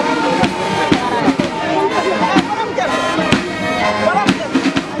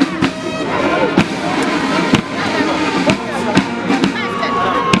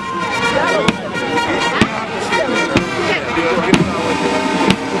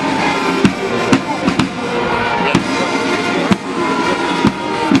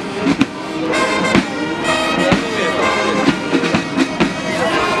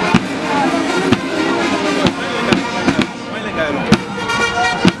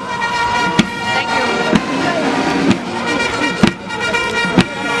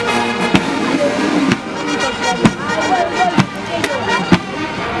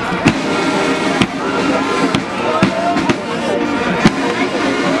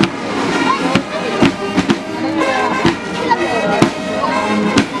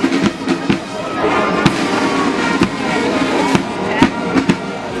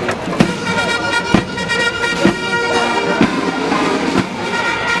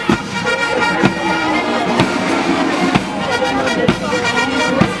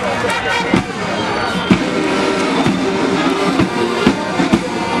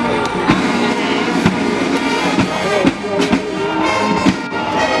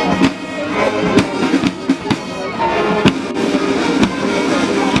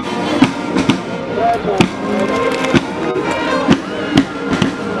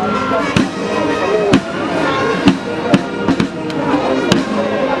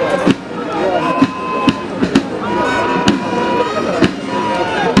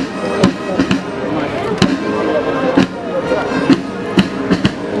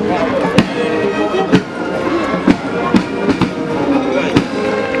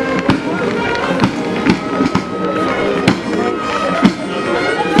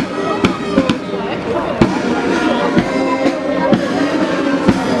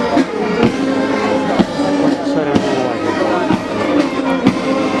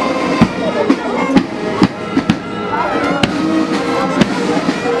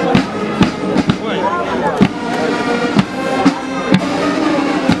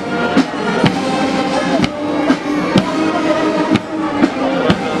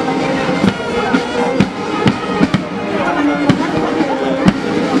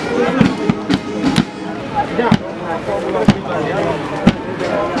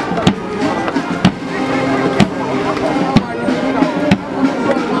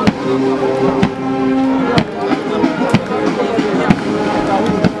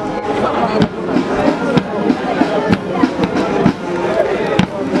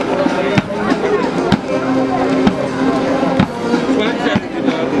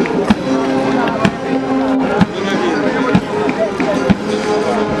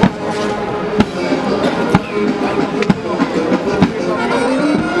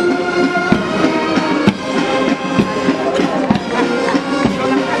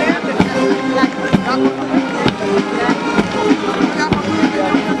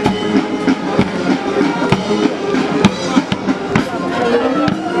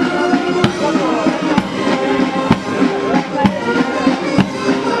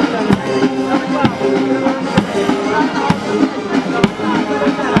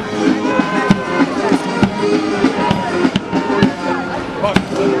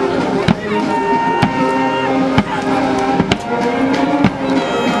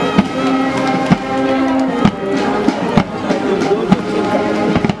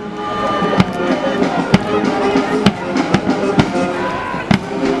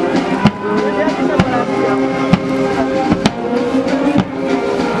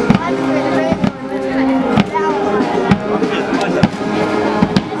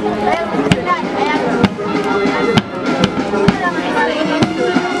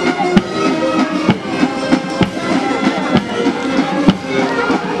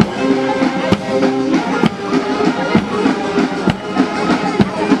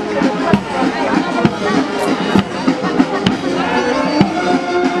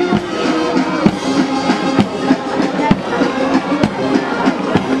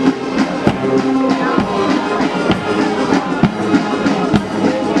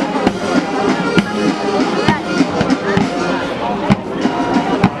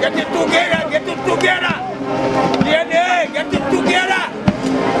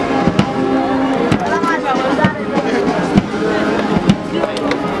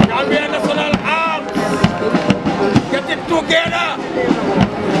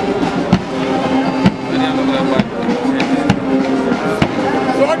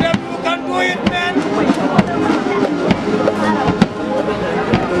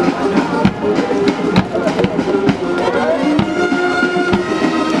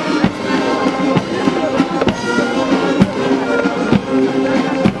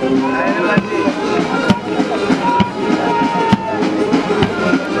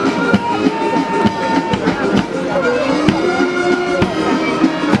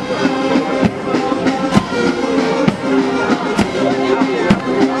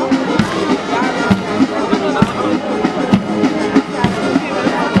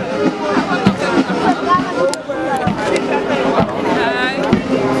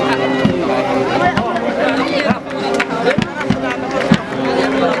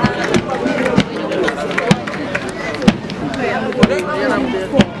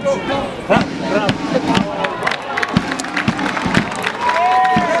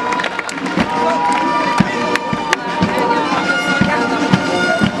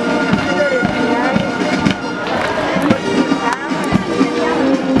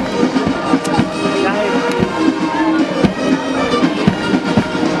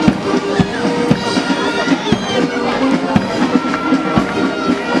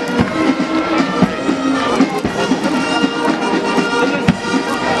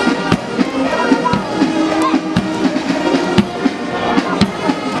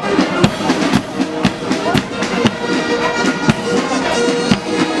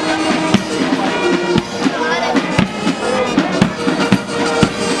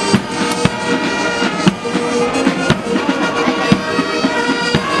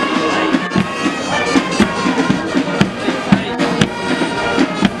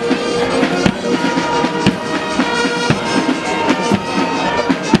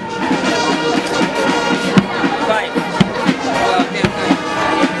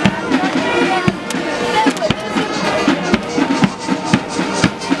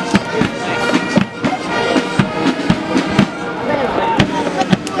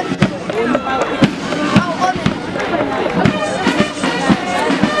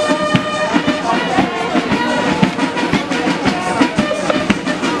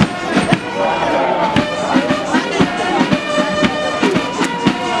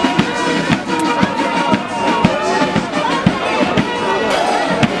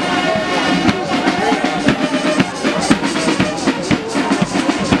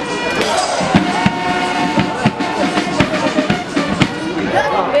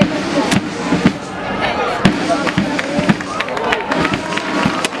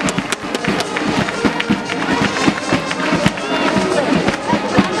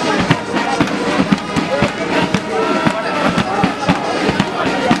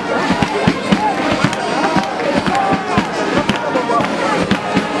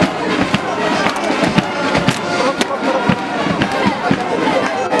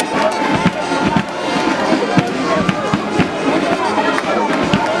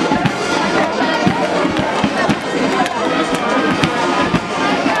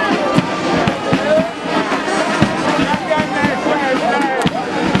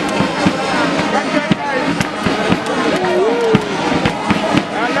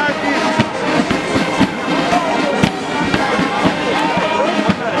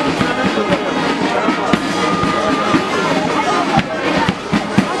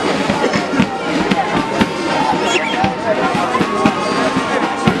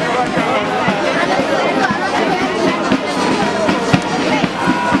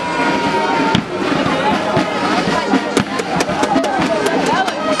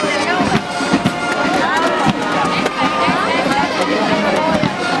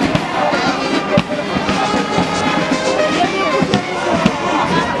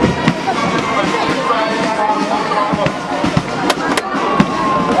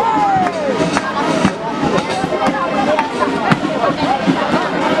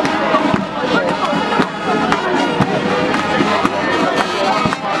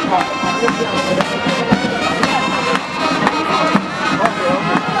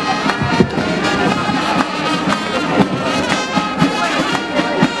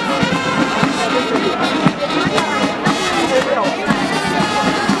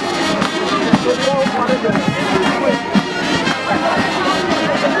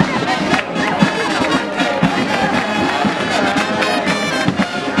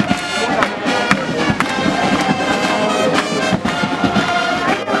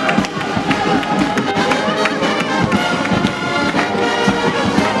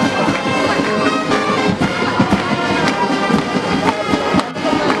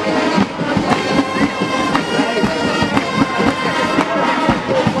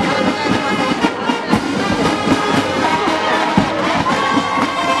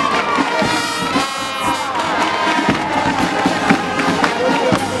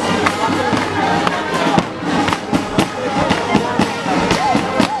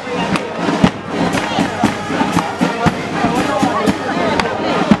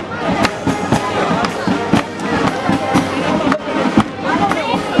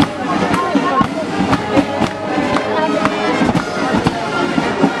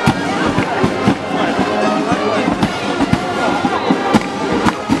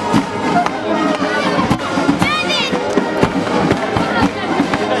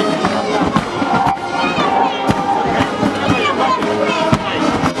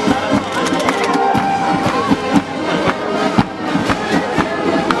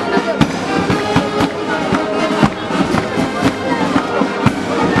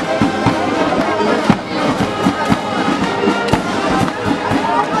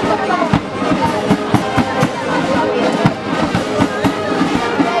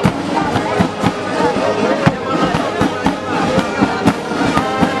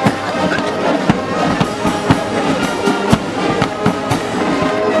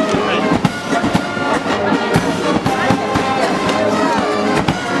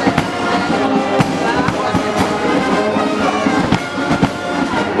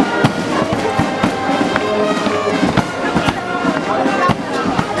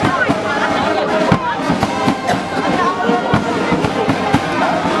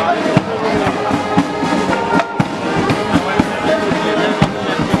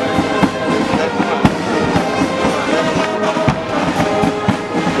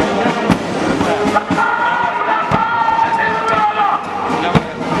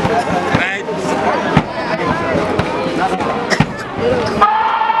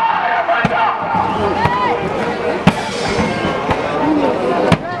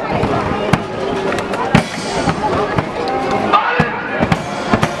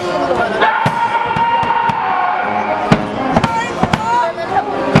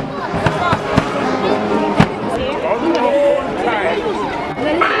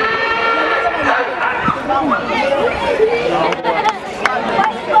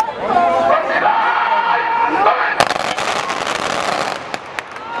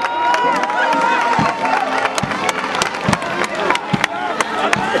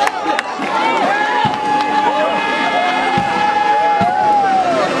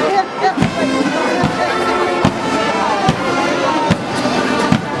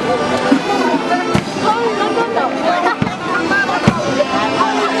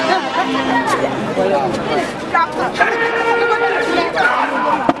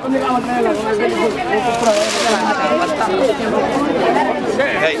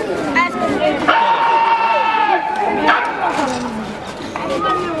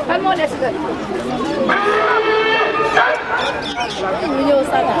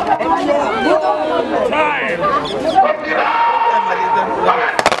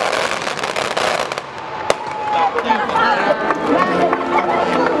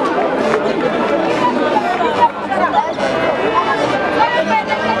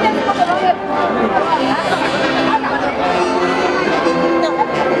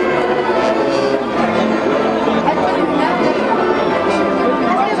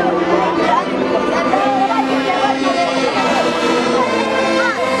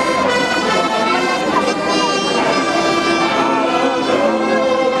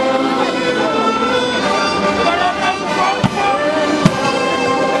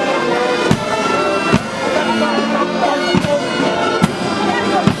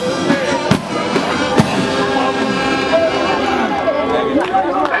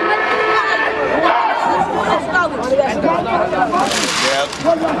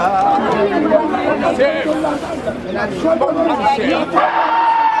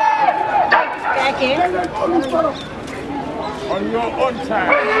 On your own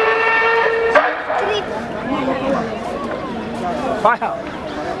time. Fire.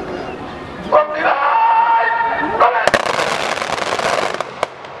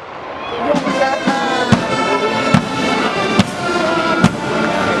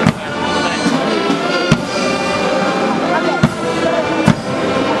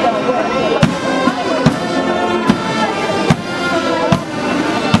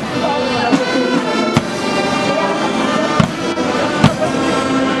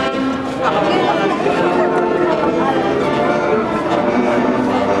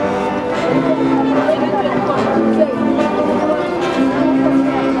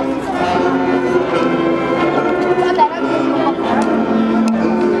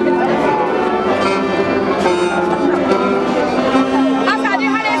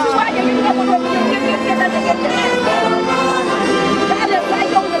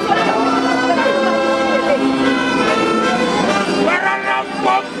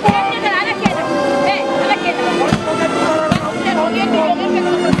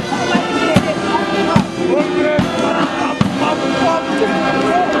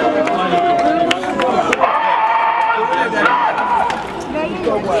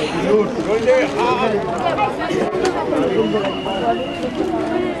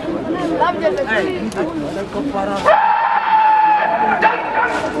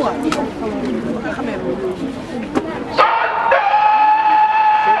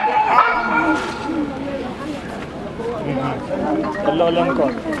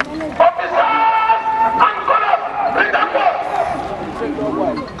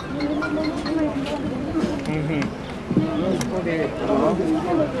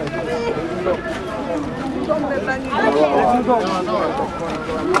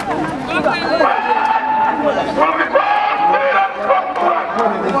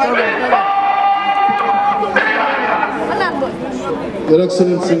 Your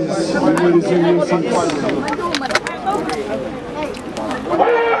Excellencies, you may resume your seats.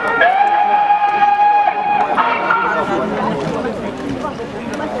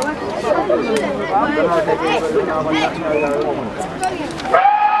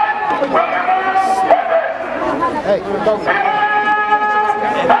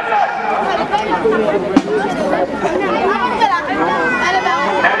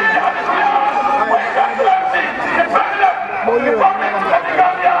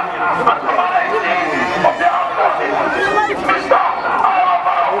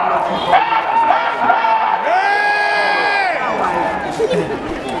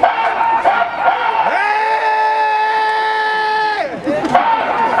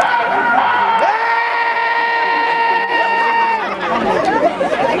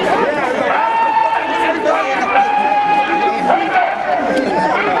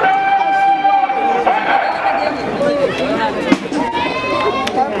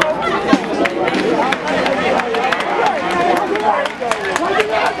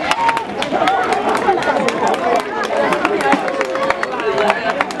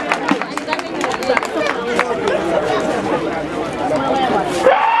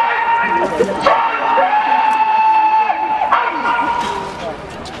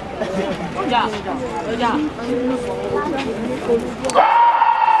 Please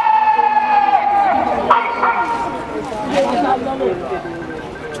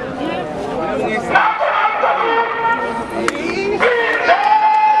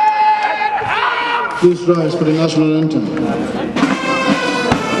rise for the national anthem.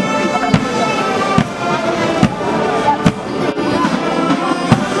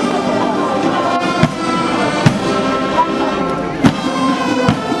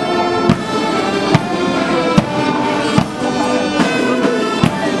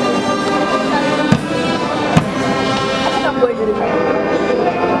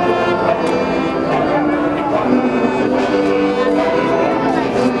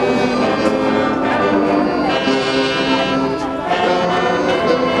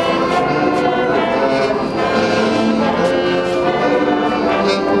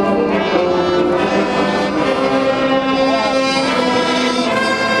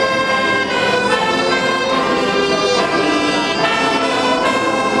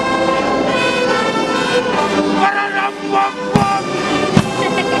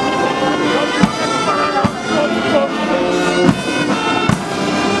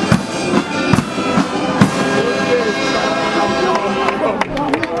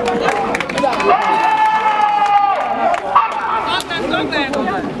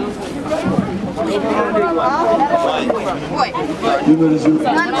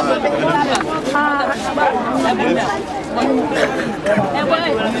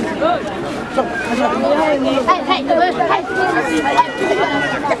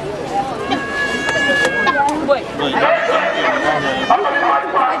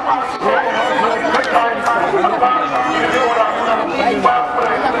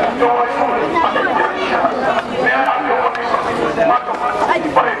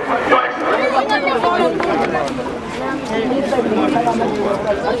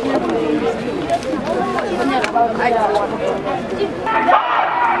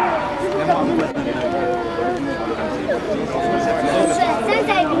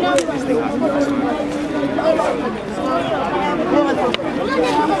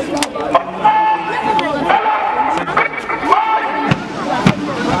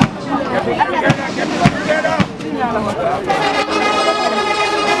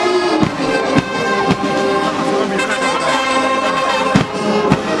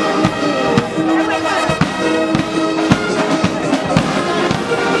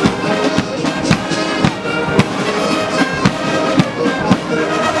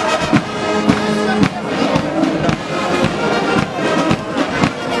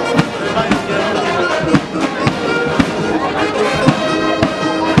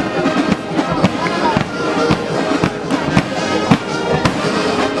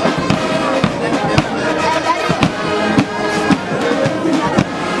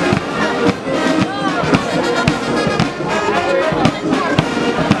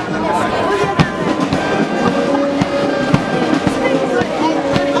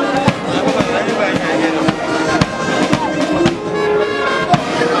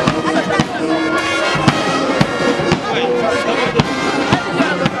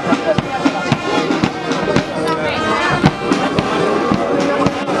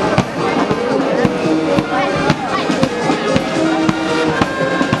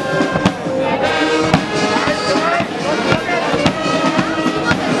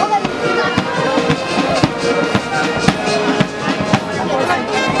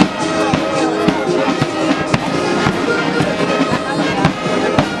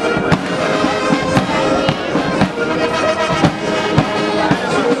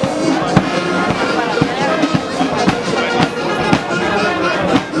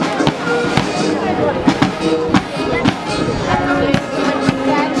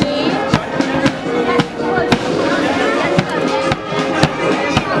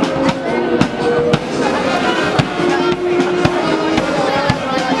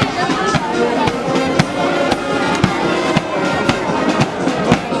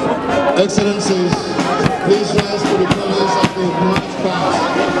 Excellencies, please rise to the colors of the march past.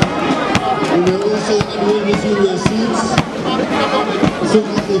 You may also and will resume your seats so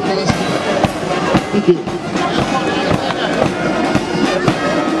that they pass. Thank you.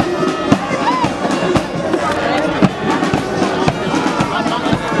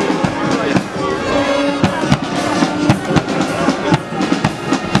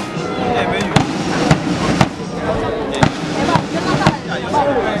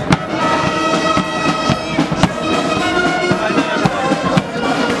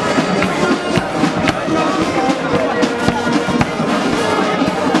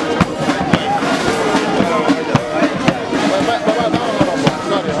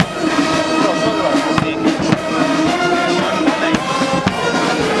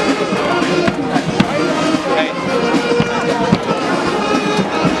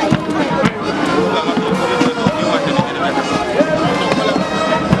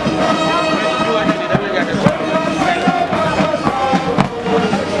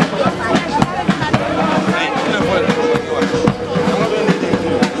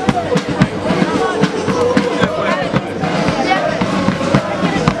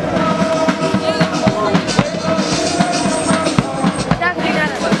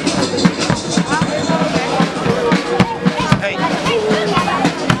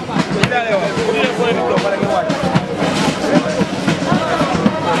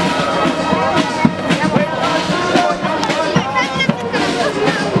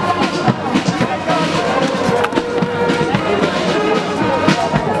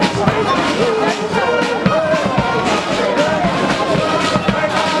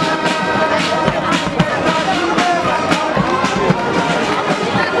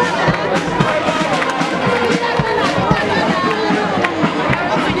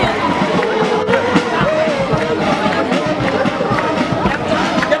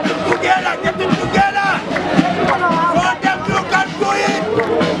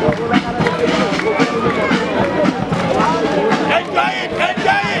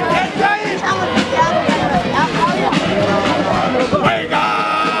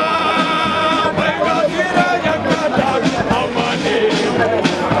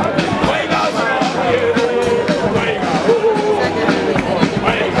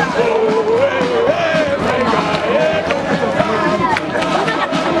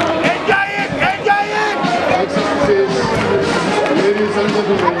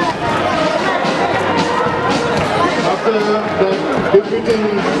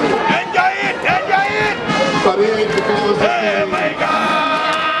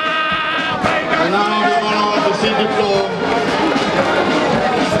 the floor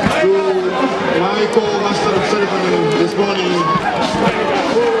to my co-master of ceremony this morning,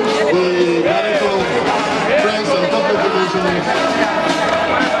 the Director of Press and Public Relations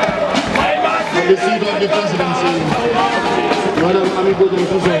at the seat of the presidency, Madam Amigo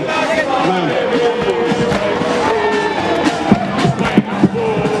Donsuzo. Ma'am.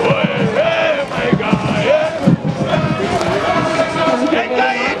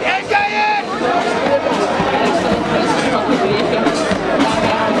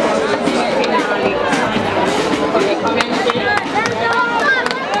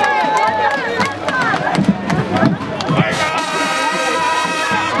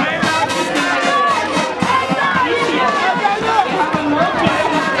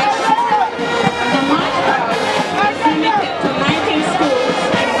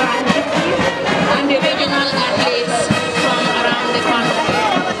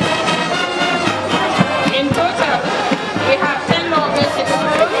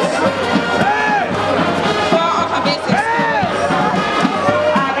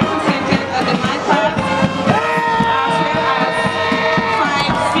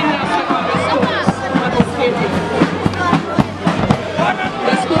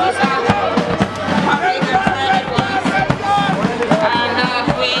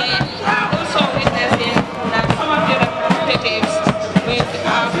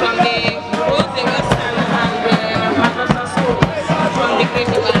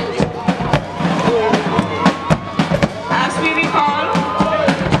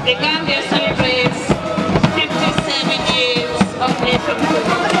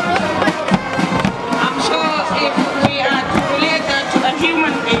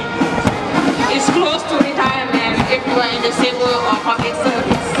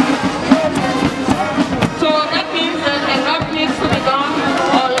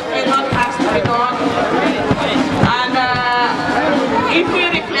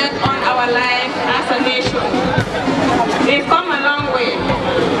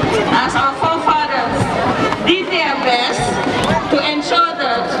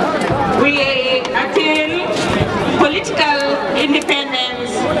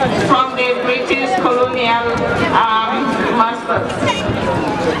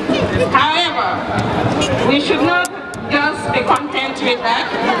 However, we should not just be content with that,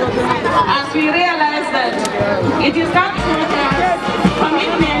 as we realize that it is that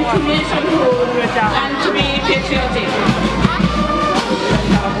commitment to nationhood and to be patriotic.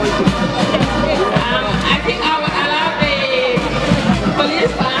 I think I would allow the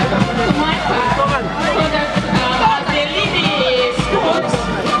police back to my part so that as they lead the sports,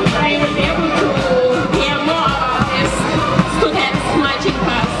 I will be able to hear more about this students marching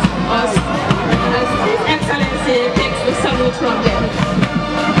past us as His Excellency takes the salute from them.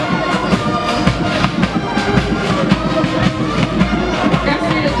 That's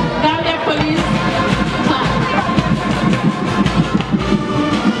the Gambia Police Band.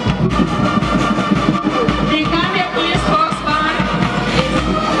 The Gambia Police Force Band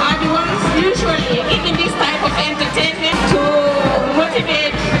are the ones usually giving this type of entertainment to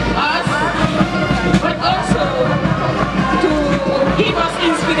motivate us, but also to give us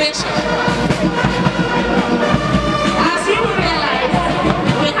inspiration. As you realize,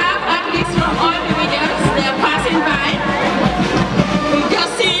 we have athletes from all divisions. They are passing by. We've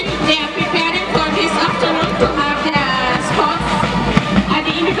just seen they are preparing for this afternoon to have their sports at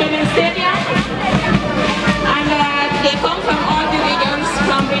the Independence Stadium. And they come from all divisions,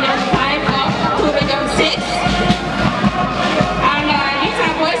 from Region 5 up to Region 6. And these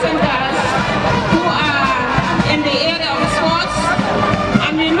are boys and girls who are in the area of sports.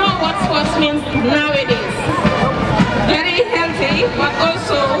 And we know what sports means nowadays. Very healthy, but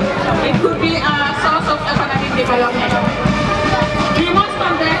also it could be a source of economic development. We must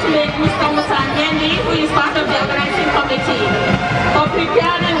congratulate Mr. Musa Ngendi, who is part of the organizing committee, for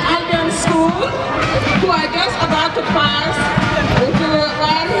preparing Albion School, who are just about to pass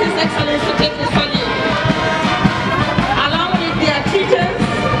while His Excellency takes the salute. Along with their teachers,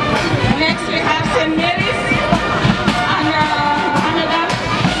 next we have St. Mary's and another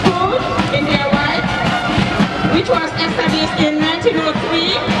school in their right, which was established in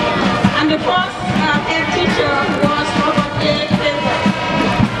 1903, and the first head teacher was Robert A. Taylor.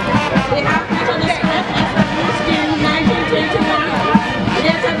 We have Methodist Prep established in 1921,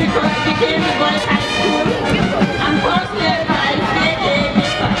 later became the Boys High School, and first led by J.A.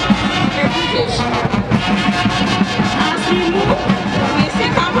 Baker, a British. As we move, we see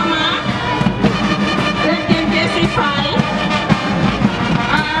Kapama, President Jesse Fine,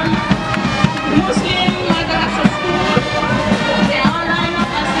 Muslim Madrasa School. They are all lined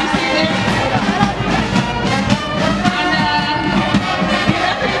up as we see them.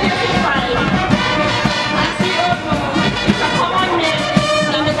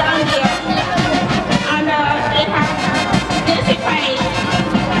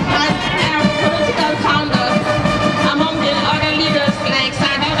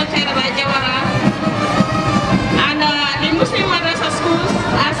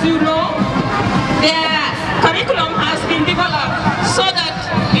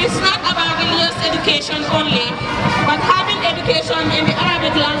 education only, but having education in the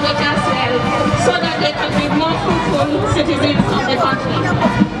Arabic language as well, so that they can be more fruitful citizens of the country.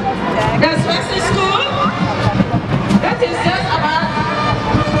 There's Wesley School, that is just about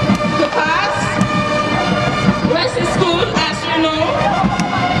to pass. Wesley School, as you know,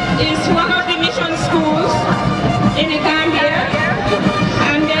 is one of the mission schools in the Gambia,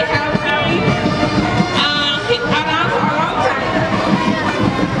 and they have been around for a long time.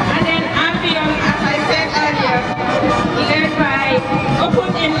 And then Ambion, as I said earlier, led by,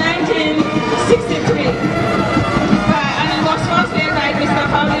 opened in 1963, and it was first led by Mr.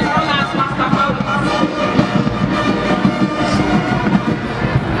 Fowlis, known as Master Fowlis.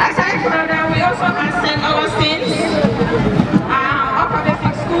 Aside from that, we also have St. Augustine's, Upper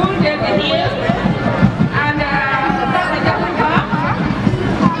Basic School, Delta Hill, and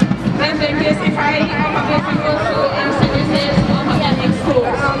then the BSFI, Upper Basic also, and services, Upper Basic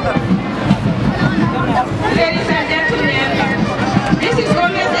Schools. Ladies and gentlemen, this is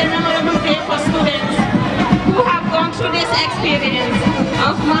always a memorable day for students who have gone through this experience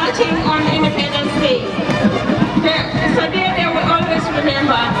of marching on Independence Day. It's a day they will always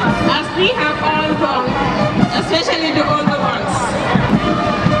remember, as we have all gone, especially the older ones.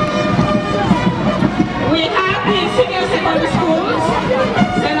 We have the senior secondary schools,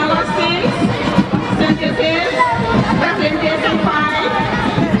 St. Augustine's, St. Joseph's, Brooklyn Basin 5,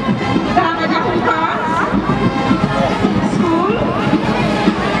 Gambia School,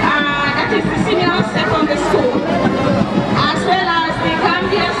 that is the senior secondary school, as well as the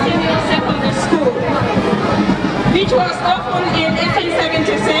Gambia Senior Secondary School, which was opened in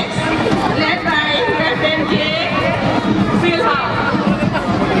 1876, led by Reverend J. Wilhelm.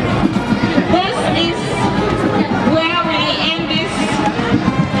 This is where we end this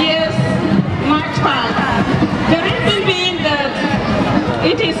year's march past. The reason being that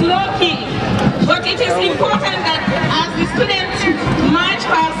it is low-key, but it is important that as the students march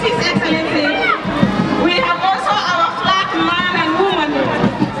past His Excellency, we have also our flag man and woman,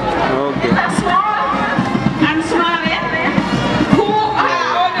 small and small, who are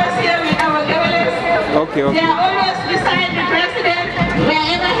always here with our governors. They are always beside the president,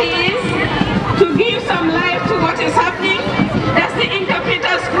 wherever he is, to give some life to what is happening. That's the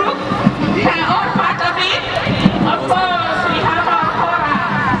interpreters group. They are all part of it. Of course, we have our choir,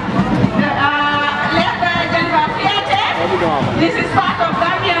 led by General Piate. This is part of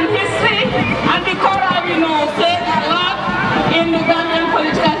Gambian history, and the choir, we know, played a lot in the Gambian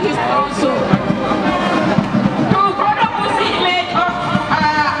political history also. To produce the image of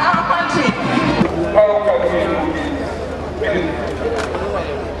our country.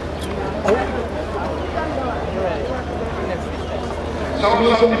 So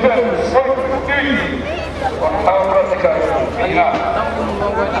some depends on how radical we are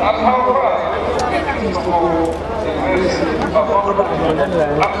and how far it is to go in this affordable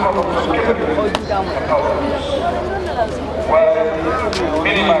capabilities and others, while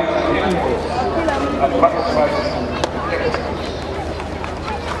minimizing imports and maximizing exports.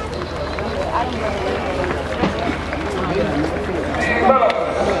 The balance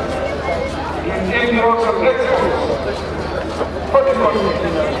in imports and exports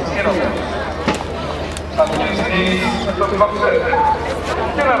and this is the concept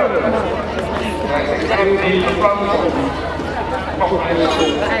generally that security platform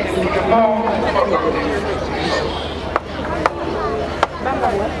to the more productive.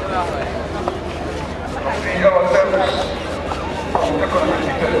 We ourselves from economic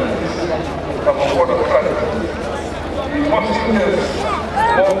intelligence of a water strategy. We must invest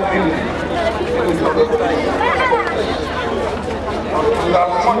more in the that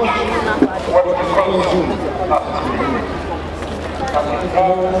much what we consume and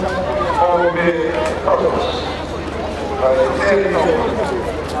inform all the products by selling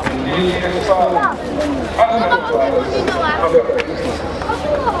and being exiled and other places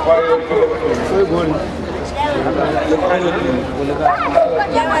while developing.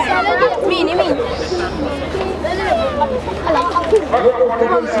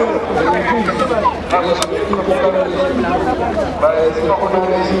 By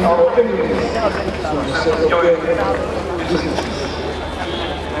recognizing our enemies and enjoying businesses.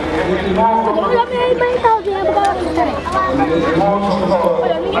 And more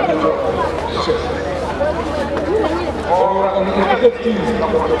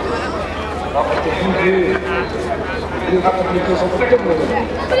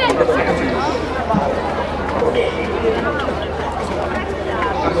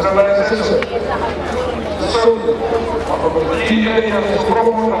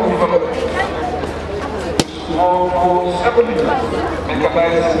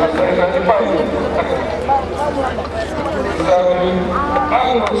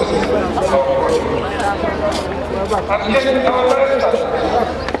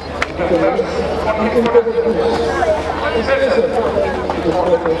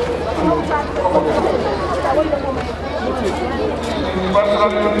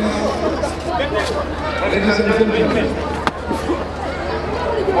Ladies and gentlemen,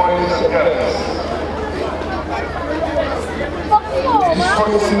 boys and girls,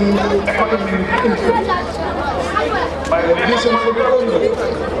 discussing economy by the vision for the government.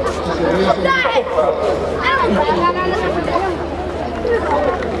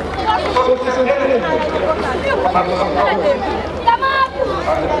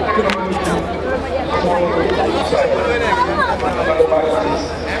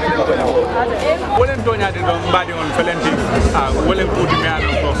 Wolen tonya de do mbadi on felenti wolen kuti mi ala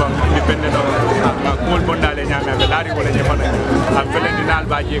ko fam depende no kol bondale nyame be lari wala je fana felenti dal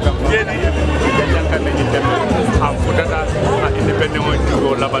baje kam jeni jankan ni dem futata independent mo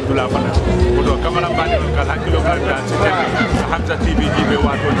jugo la bandula fana do kamala mbadi on kala kilo kala HAMZA TV be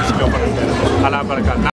wato ci ko fana ala baraka